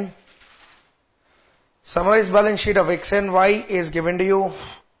 29. Summarized balance sheet of X and Y is given to you.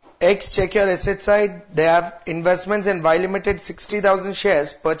 X, check your asset side. They have investments in Y Limited 60,000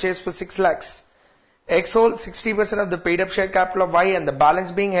 shares purchased for 6 lakhs. X holds 60% of the paid up share capital of Y and the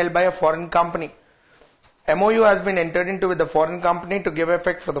balance being held by a foreign company. MOU has been entered into with the foreign company to give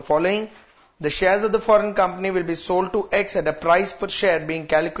effect for the following. The shares of the foreign company will be sold to X at a price per share being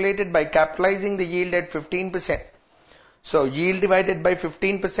calculated by capitalizing the yield at 15%. So yield divided by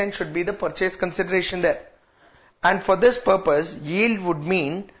 15% should be the purchase consideration there. And for this purpose, yield would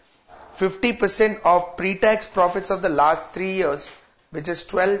mean 50% of pre-tax profits of the last 3 years, which is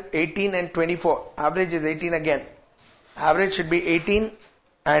 12, 18 and 24. Average is 18 again. Average should be 18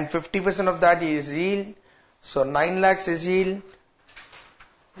 and 50% of that is yield. So 9 lakhs is yield.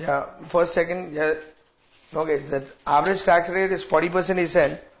 Yeah, first, second, yeah. No guys, the average tax rate is 40% he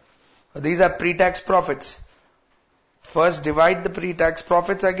said. These are pre-tax profits. First divide the pre-tax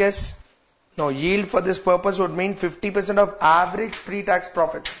profits, I guess. No, yield for this purpose would mean 50% of average pre-tax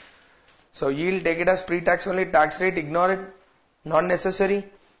profit. So yield, take it as pre-tax only, tax rate, ignore it. Not necessary.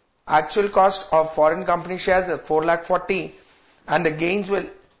 Actual cost of foreign company shares is 4,40,000 and the gains will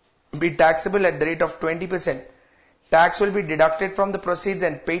be taxable at the rate of 20%. Tax will be deducted from the proceeds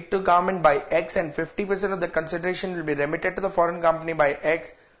and paid to government by X and 50% of the consideration will be remitted to the foreign company by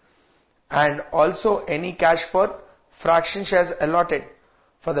X and also any cash for fraction shares allotted.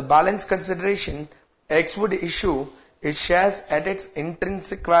 For the balance consideration, X would issue its shares at its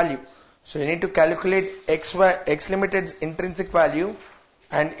intrinsic value. So you need to calculate X Limited's intrinsic value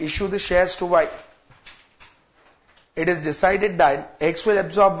and issue the shares to Y. It is decided that X will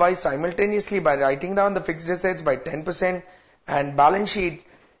absorb Y simultaneously by writing down the fixed assets by 10% and balance sheet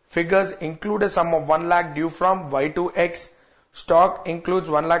figures include a sum of 1 lakh due from Y to X. Stock includes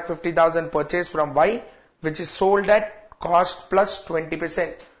 1,50,000 purchased from Y which is sold at cost plus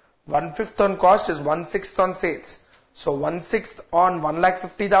 20%. 1/5 on cost is 1/6 on sales. So 1/6 on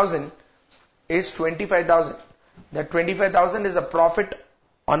 1,50,000 is 25,000. That 25,000 is a profit,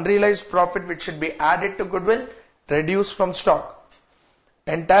 unrealized profit which should be added to goodwill, reduced from stock.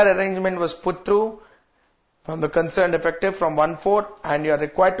 Entire arrangement was put through from the concerned effective from 1/4 and you are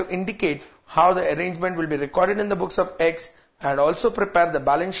required to indicate how the arrangement will be recorded in the books of X and also prepare the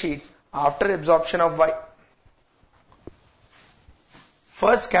balance sheet after absorption of Y.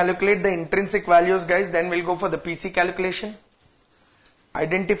 First calculate the intrinsic values guys, then we'll go for the PC calculation.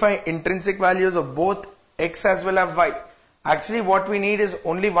 Identify intrinsic values of both X as well as Y. Actually what we need is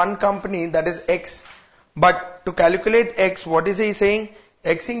only one company, that is X. But to calculate X, what is he saying?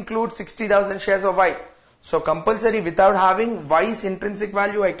 X includes 60,000 shares of Y. So compulsory, without having Y's intrinsic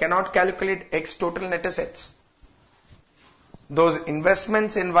value, I cannot calculate X total net assets. Those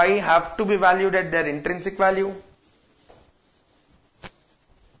investments in Y have to be valued at their intrinsic value.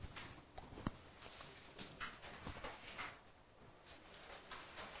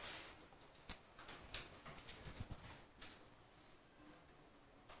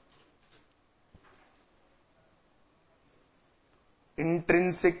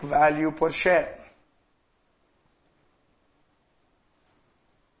 Intrinsic value per share.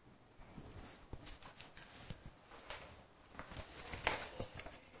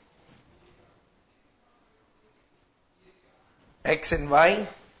 X and Y.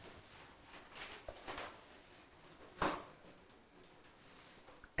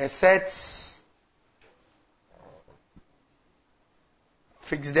 Assets.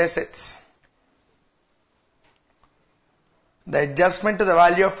 Fixed assets. The adjustment to the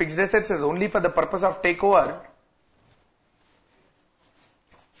value of fixed assets is only for the purpose of takeover.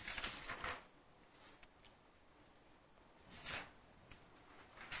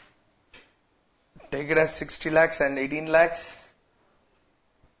 Take it as 60 lakhs and 18 lakhs.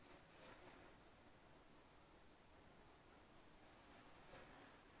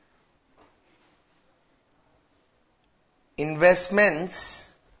 Investments.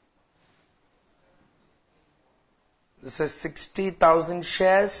 This is 60,000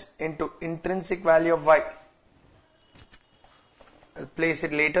 shares into intrinsic value of Y. I'll place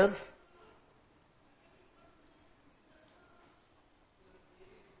it later.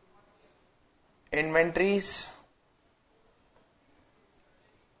 Inventories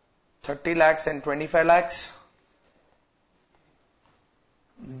 30 lakhs and 25 lakhs.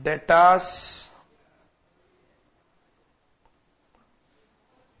 Debtors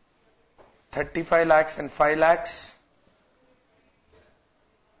 35 lakhs and 5 lakhs.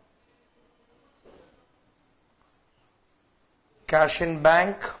 Cash in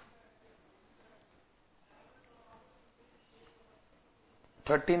bank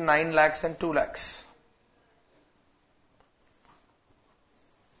 39 lakhs and 2 lakhs.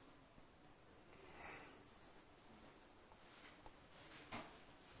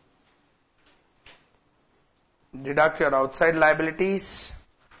 Deduct your outside liabilities.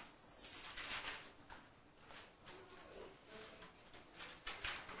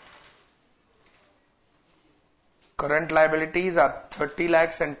 Current liabilities are 30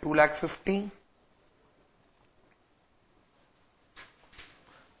 lakhs and 2 lakh 50.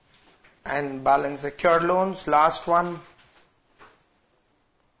 And balance secured loans, last one.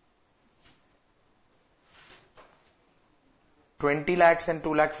 $20 lakhs and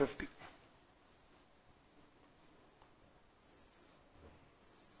 2 lakh 50.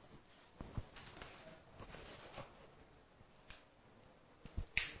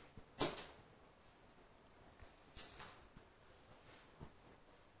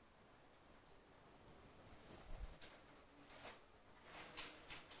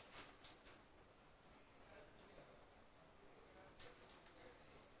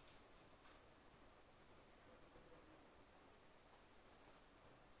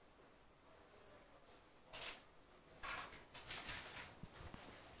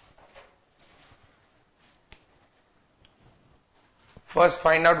 First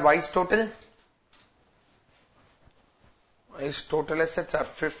find out Y's total. Y's total assets are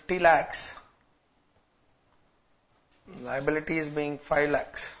 50 lakhs. Liabilities being 5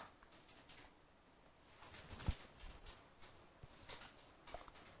 lakhs.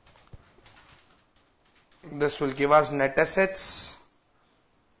 This will give us net assets.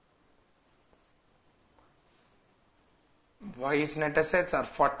 Y's net assets are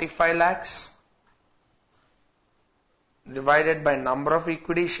 45 lakhs. Divided by number of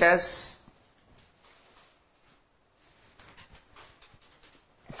equity shares,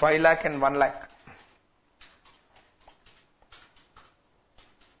 5 lakh and 1 lakh.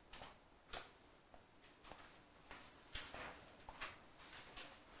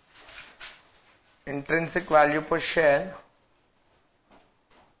 Intrinsic value per share,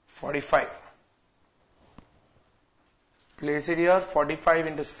 45. Place it here, 45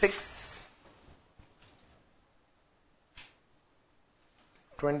 into 6.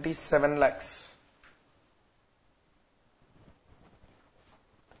 27 lakhs.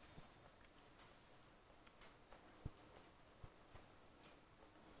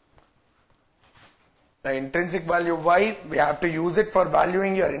 The intrinsic value of Y, we have to use it for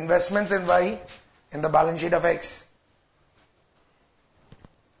valuing your investments in Y in the balance sheet of X.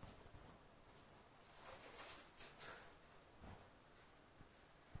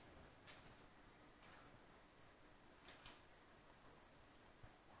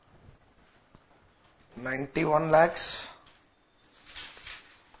 $91 lakhs.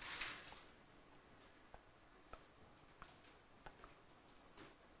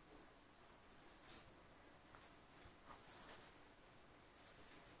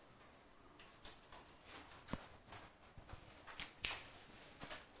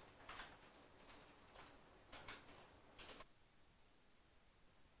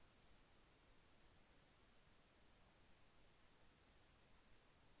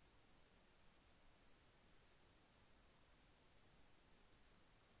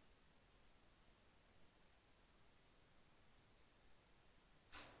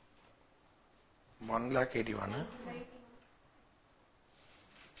 $1,81,000. Huh?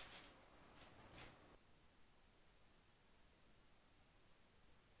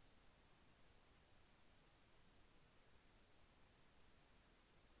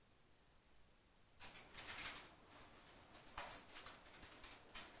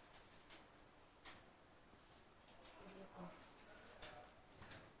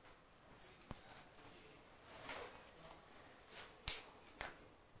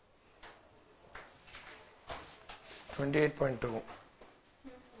 $28.2.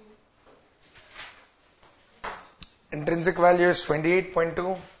 Intrinsic value is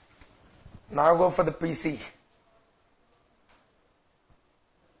 28.2. Now go for the PC.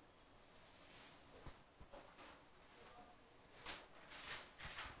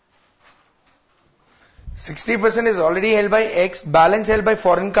 %60 is already held by X, balance held by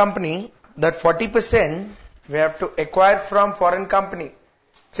foreign company. That 40% we have to acquire from foreign company.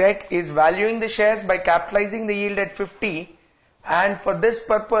 Check is valuing the shares by capitalizing the yield at 50, and for this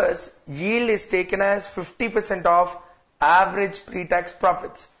purpose yield is taken as 50% of average pre-tax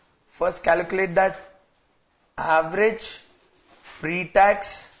profits. First calculate that average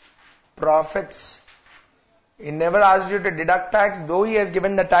pre-tax profits. He never asked you to deduct tax, though he has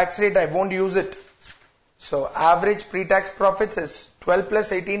given the tax rate, I won't use it. So average pre-tax profits is 12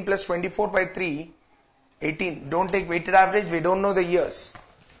 plus 18 plus 24 by 3, 18. Don't take weighted average. We don't know the years.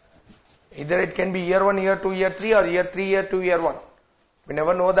 Either it can be year 1, year 2, year 3 or year 3, year 2, year 1. We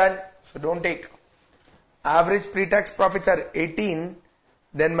never know that. So don't take. Average pre-tax profits are 18.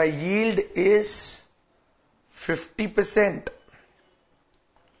 Then my yield is 50%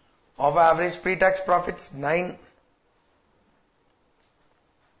 of average pre-tax profits, 9.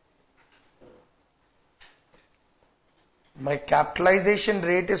 My capitalization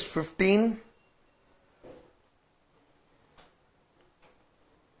rate is 15.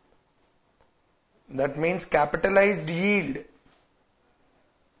 That means capitalized yield.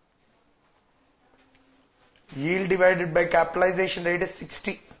 Yield divided by capitalization rate is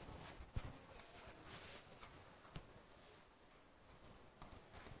 60.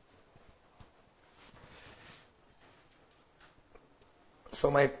 So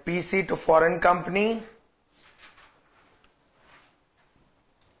my PC to foreign company,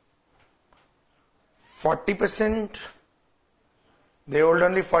 40%. They hold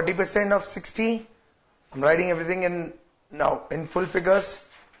only 40% of 60. I'm writing everything in now in full figures.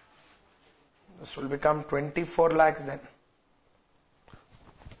 This will become 24 lakhs then.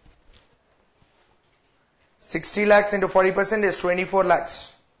 60 lakhs into 40% is 24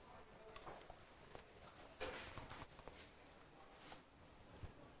 lakhs.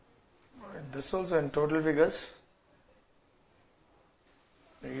 This also in total figures.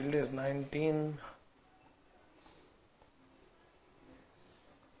 The yield is 19.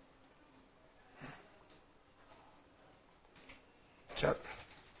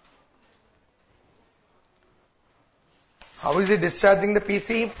 How is he discharging the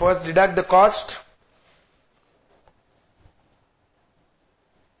PC? First deduct the cost.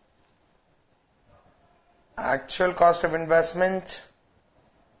 Actual cost of investment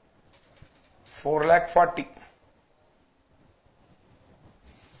 4,40,000.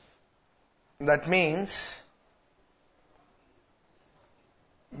 That means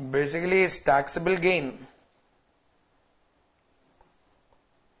basically his taxable gain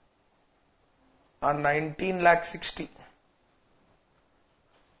are 19,60,000.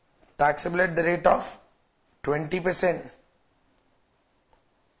 Taxable at the rate of 20%.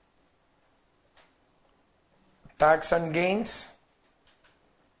 Tax on gains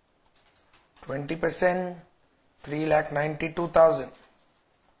 20%, 3,92,000.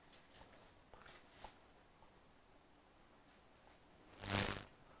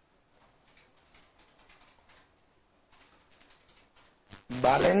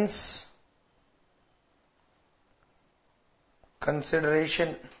 Balance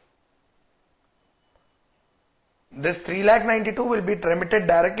consideration. This 3,92,000 will be remitted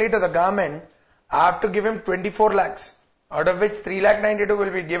directly to the government. I have to give him 24 lakhs, out of which 3,92,000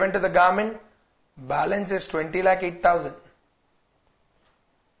 will be given to the government. Balance is 20,08,000.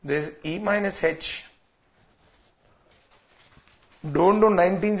 This is E minus H. Don't do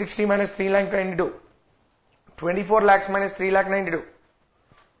 1960 minus 3,92,000. 24 lakhs minus 3,92,000.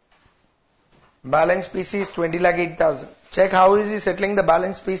 Balance PC is 20,08,000. Check how is he settling the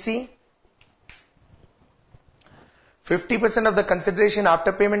balance PC. 50% of the consideration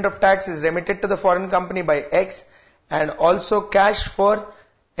after payment of tax is remitted to the foreign company by X and also cash for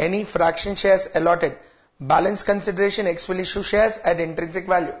any fraction shares allotted. Balance consideration, X will issue shares at intrinsic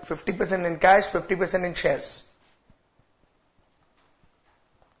value. 50% in cash, 50% in shares.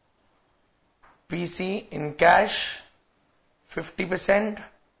 PC in cash, 50%,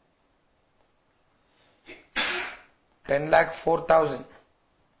 10,04,000.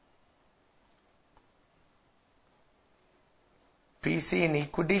 PC in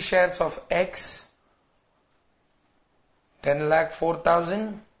equity shares of X,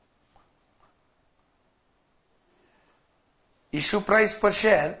 10,04,000. Issue price per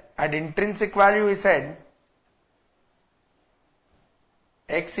share at intrinsic value is said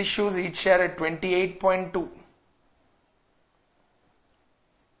X issues each share at 28.2.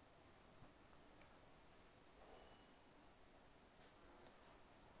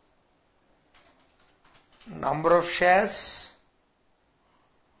 Number of shares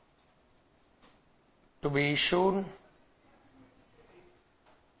to be issued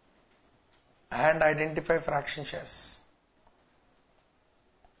and identify fraction shares.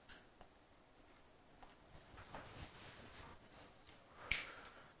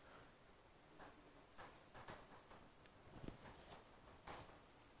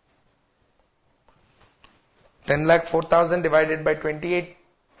 $10,04,000 divided by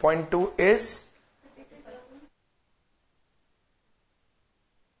 28.2 is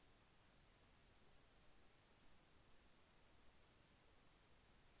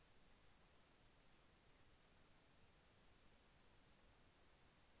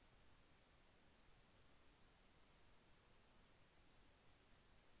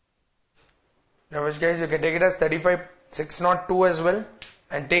Now which guys, you can take it as 35,602 as well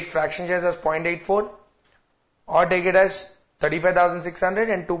and take fraction shares as 0.84, or take it as 35,600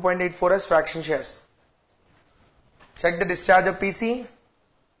 and 2.84 as fraction shares. Check the discharge of PC.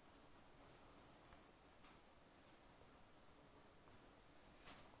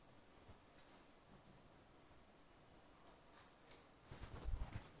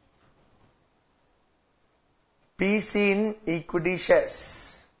 PC in equity shares.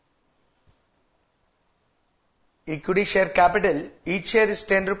 Equity share capital, each share is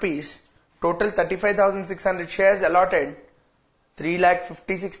 10 rupees. Total 35,600 shares allotted,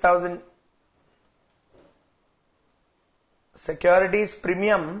 3,56,000. Securities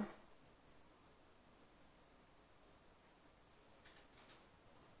premium,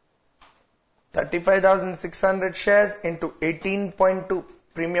 $35,600 shares into 18.2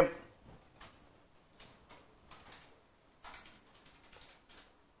 premium.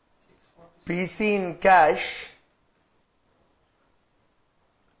 PC in cash,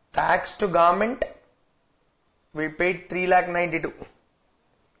 tax to government, we paid 3,92,000.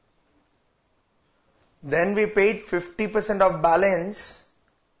 Then we paid 50% of balance,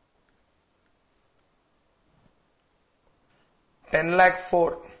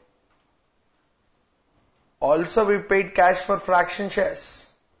 10,04,000. Also we paid cash for fraction shares.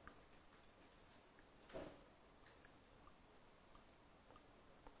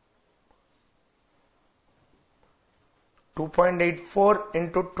 $2.84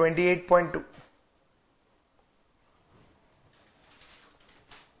 into 28.2.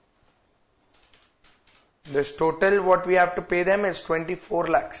 This total what we have to pay them is 24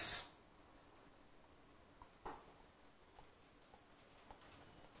 lakhs.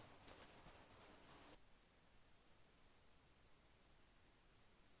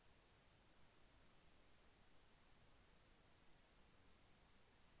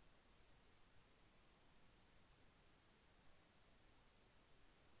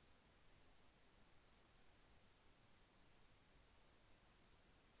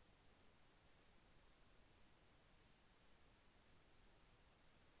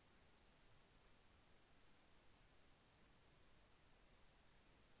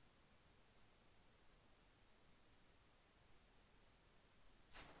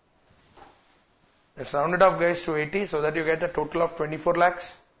 Let's round it off guys to 80 so that you get a total of 24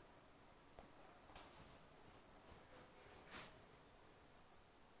 lakhs.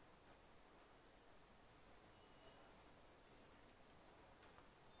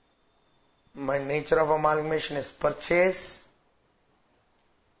 My nature of amalgamation is purchase.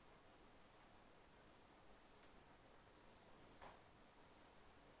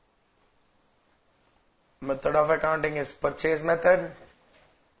 Method of accounting is purchase method.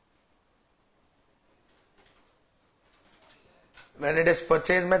 When it is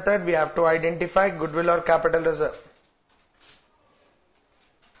purchase method, we have to identify goodwill or capital reserve.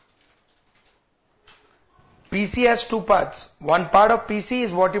 PC has two parts. One part of PC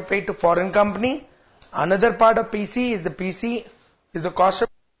is what you pay to foreign company. Another part of PC is the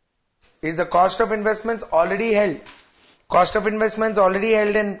cost of investments already held. Cost of investments already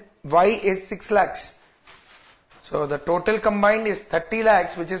held in Y is 6 lakhs. So the total combined is 30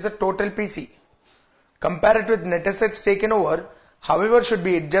 lakhs, which is the total PC. Compare it with net assets taken over. However, should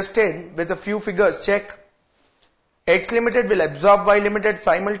be adjusted with a few figures. Check. X Limited will absorb Y Limited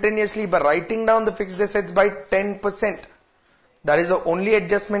simultaneously by writing down the fixed assets by 10%. That is the only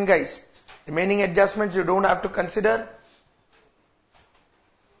adjustment, guys. Remaining adjustments you don't have to consider.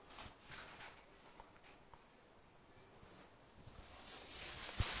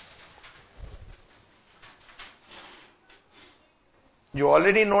 You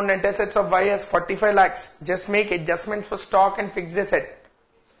already know net assets of Y as 45 lakhs. Just make adjustments for stock and fixed asset.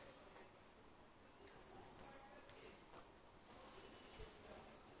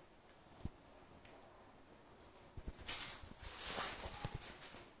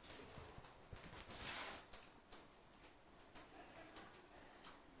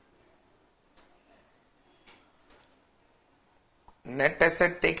 Net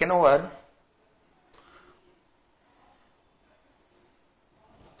asset taken over.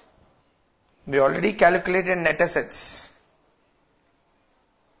 We already calculated net assets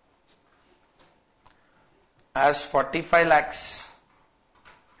as 45 lakhs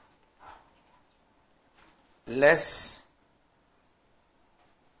less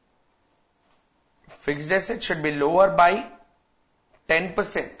fixed assets should be lower by 10%,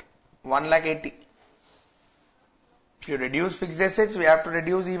 1,80,000. If you reduce fixed assets, we have to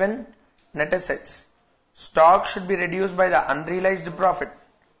reduce even net assets. Stock should be reduced by the unrealized profit.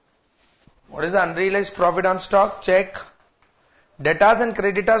 What is the unrealized profit on stock? Check. Debtors and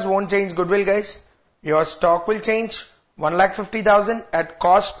creditors won't change goodwill, guys. Your stock will change 1,50,000 at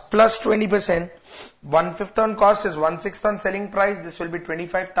cost plus 20%. 1/5 on cost is 1/6 on selling price. This will be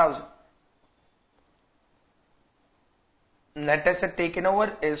 25,000. Net asset taken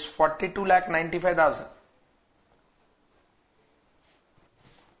over is 42,95,000.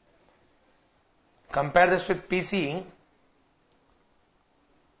 Compare this with PC.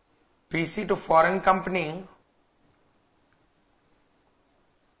 PC to foreign company.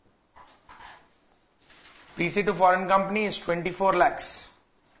 PC to foreign company is 24 lakhs.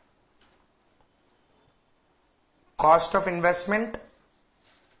 Cost of investment.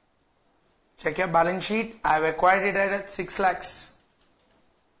 Check your balance sheet. I have acquired it at 6 lakhs.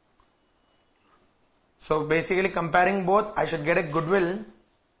 So basically comparing both, I should get a goodwill.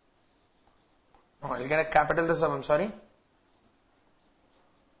 Oh, I'll get a capital reserve, I'm sorry.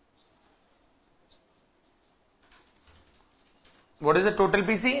 What is the total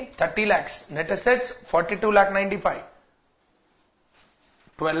PC? 30 lakhs. Net assets 42 lakh 95.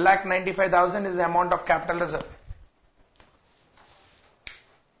 12 lakh 95,000 is the amount of capital reserve.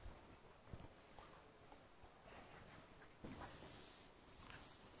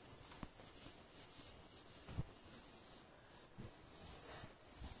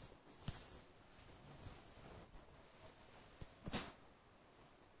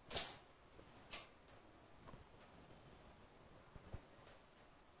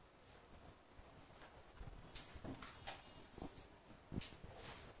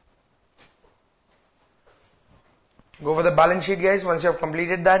 Go for the balance sheet, guys. Once you have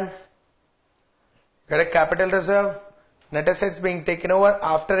completed that, get a capital reserve, net assets being taken over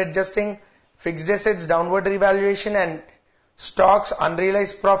after adjusting fixed assets downward revaluation and stocks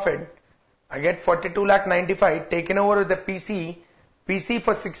unrealized profit. I get 42 lakh 95 taken over with the PC. PC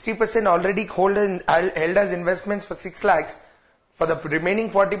for 60% already held as investments for 6 lakhs. For the remaining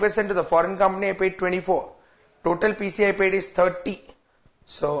 40% to the foreign company, I paid 24. Total PC I paid is 30.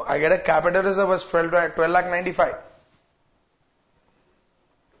 So I get a capital reserve as 12 lakh 95.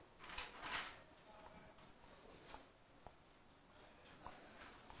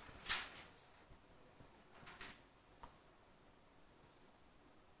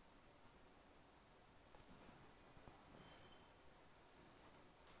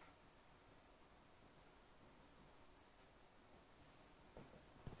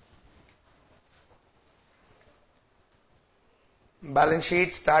 Balance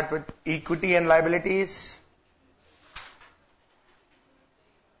sheet start with equity and liabilities.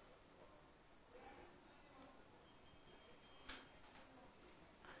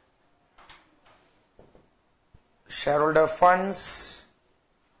 Shareholder funds,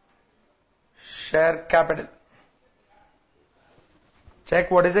 share capital. Check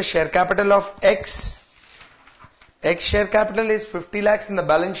what is the share capital of X. X share capital is 50 lakhs in the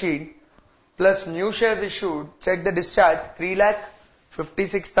balance sheet plus new shares issued. Check the discharge 3 lakh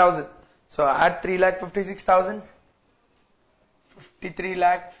 56,000. So add 3 lakh 56,000. 53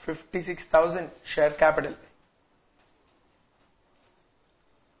 lakh 56,000 share capital.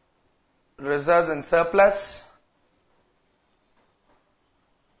 Reserves and surplus.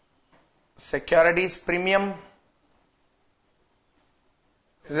 Securities premium.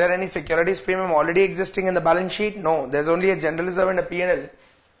 Is there any securities premium already existing in the balance sheet? No, there's only a general reserve and a P&L.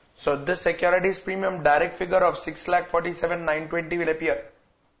 So this securities premium direct figure of 6,47,920 will appear.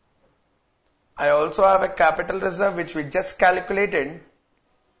 I also have a capital reserve which we just calculated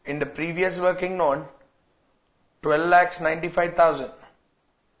in the previous working note, 12 lakhs 95,000.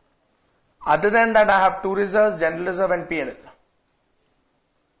 Other than that, I have two reserves, general reserve and P&L.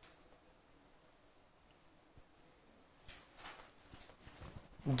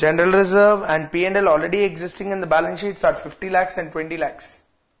 General reserve and P&L already existing in the balance sheets are 50 lakhs and 20 lakhs.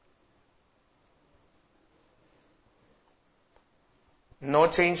 No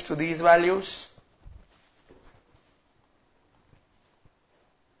change to these values.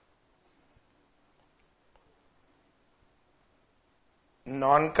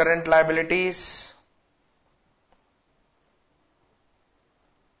 Non-current liabilities.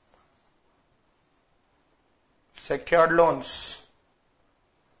 Secured loans.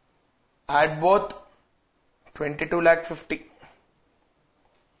 Add both 22 lakh 50.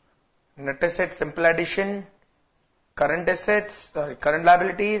 Net asset simple addition. Current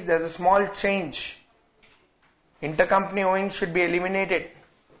liabilities, there's a small change. Intercompany owing should be eliminated.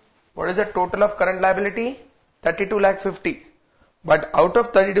 What is the total of current liability? 32 lakh 50. But out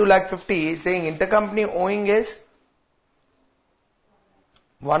of 32 lakh 50, saying intercompany owing is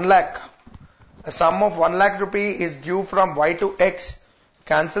 1 lakh. A sum of 1 lakh rupee is due from Y to X.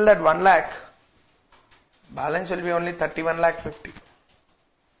 Cancel that 1 lakh. Balance will be only 31 lakh 50.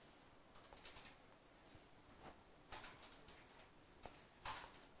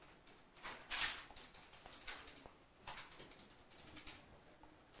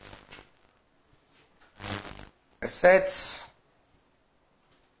 Assets,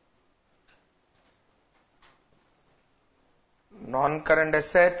 non-current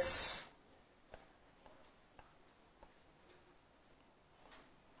assets,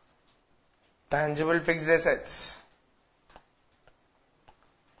 tangible fixed assets.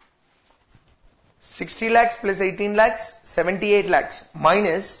 60 lakhs plus 18 lakhs, 78 lakhs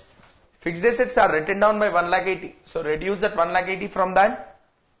minus fixed assets are written down by 1 lakh 80. So reduce that 1 lakh 80 from that.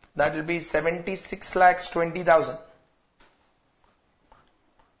 That will be 76 lakhs 20,000.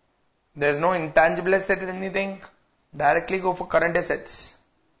 There is no intangible asset in anything. Directly go for current assets.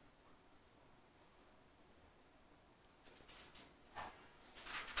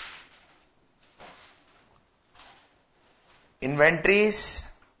 Inventories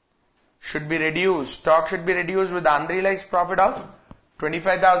should be reduced. Stock should be reduced with the unrealized profit of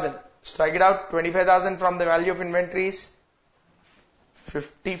 25,000. Strike it out. 25,000 from the value of inventories.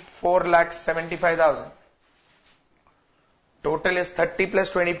 54 lakhs 75,000. Total is 30 plus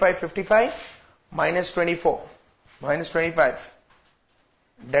 25, 55 minus 24 minus 25.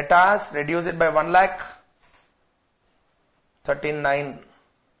 Debtors, reduce it by 1 lakh 39.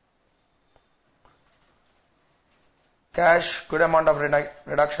 Cash, good amount of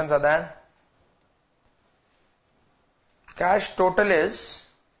reductions are there. Cash total is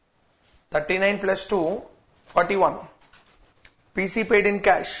 39 plus 2, 41. PC paid in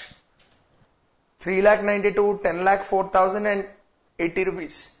cash 3 lakh 92, 10 lakh 4,000 and 80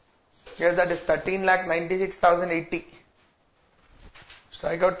 rupees. Yes, that is 13 lakh 96,080.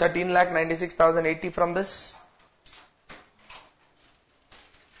 Strike out 13 lakh 96,080 from this.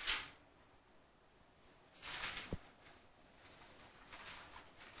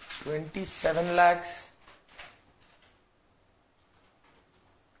 $27 lakhs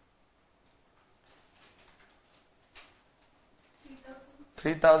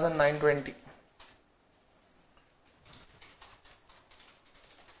 3,920.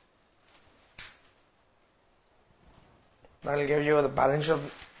 That will give you the balance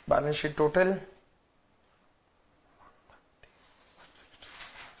sheet total.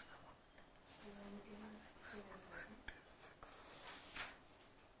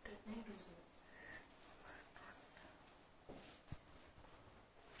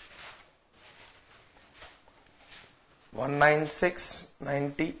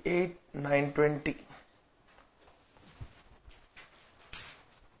 $196,98,920.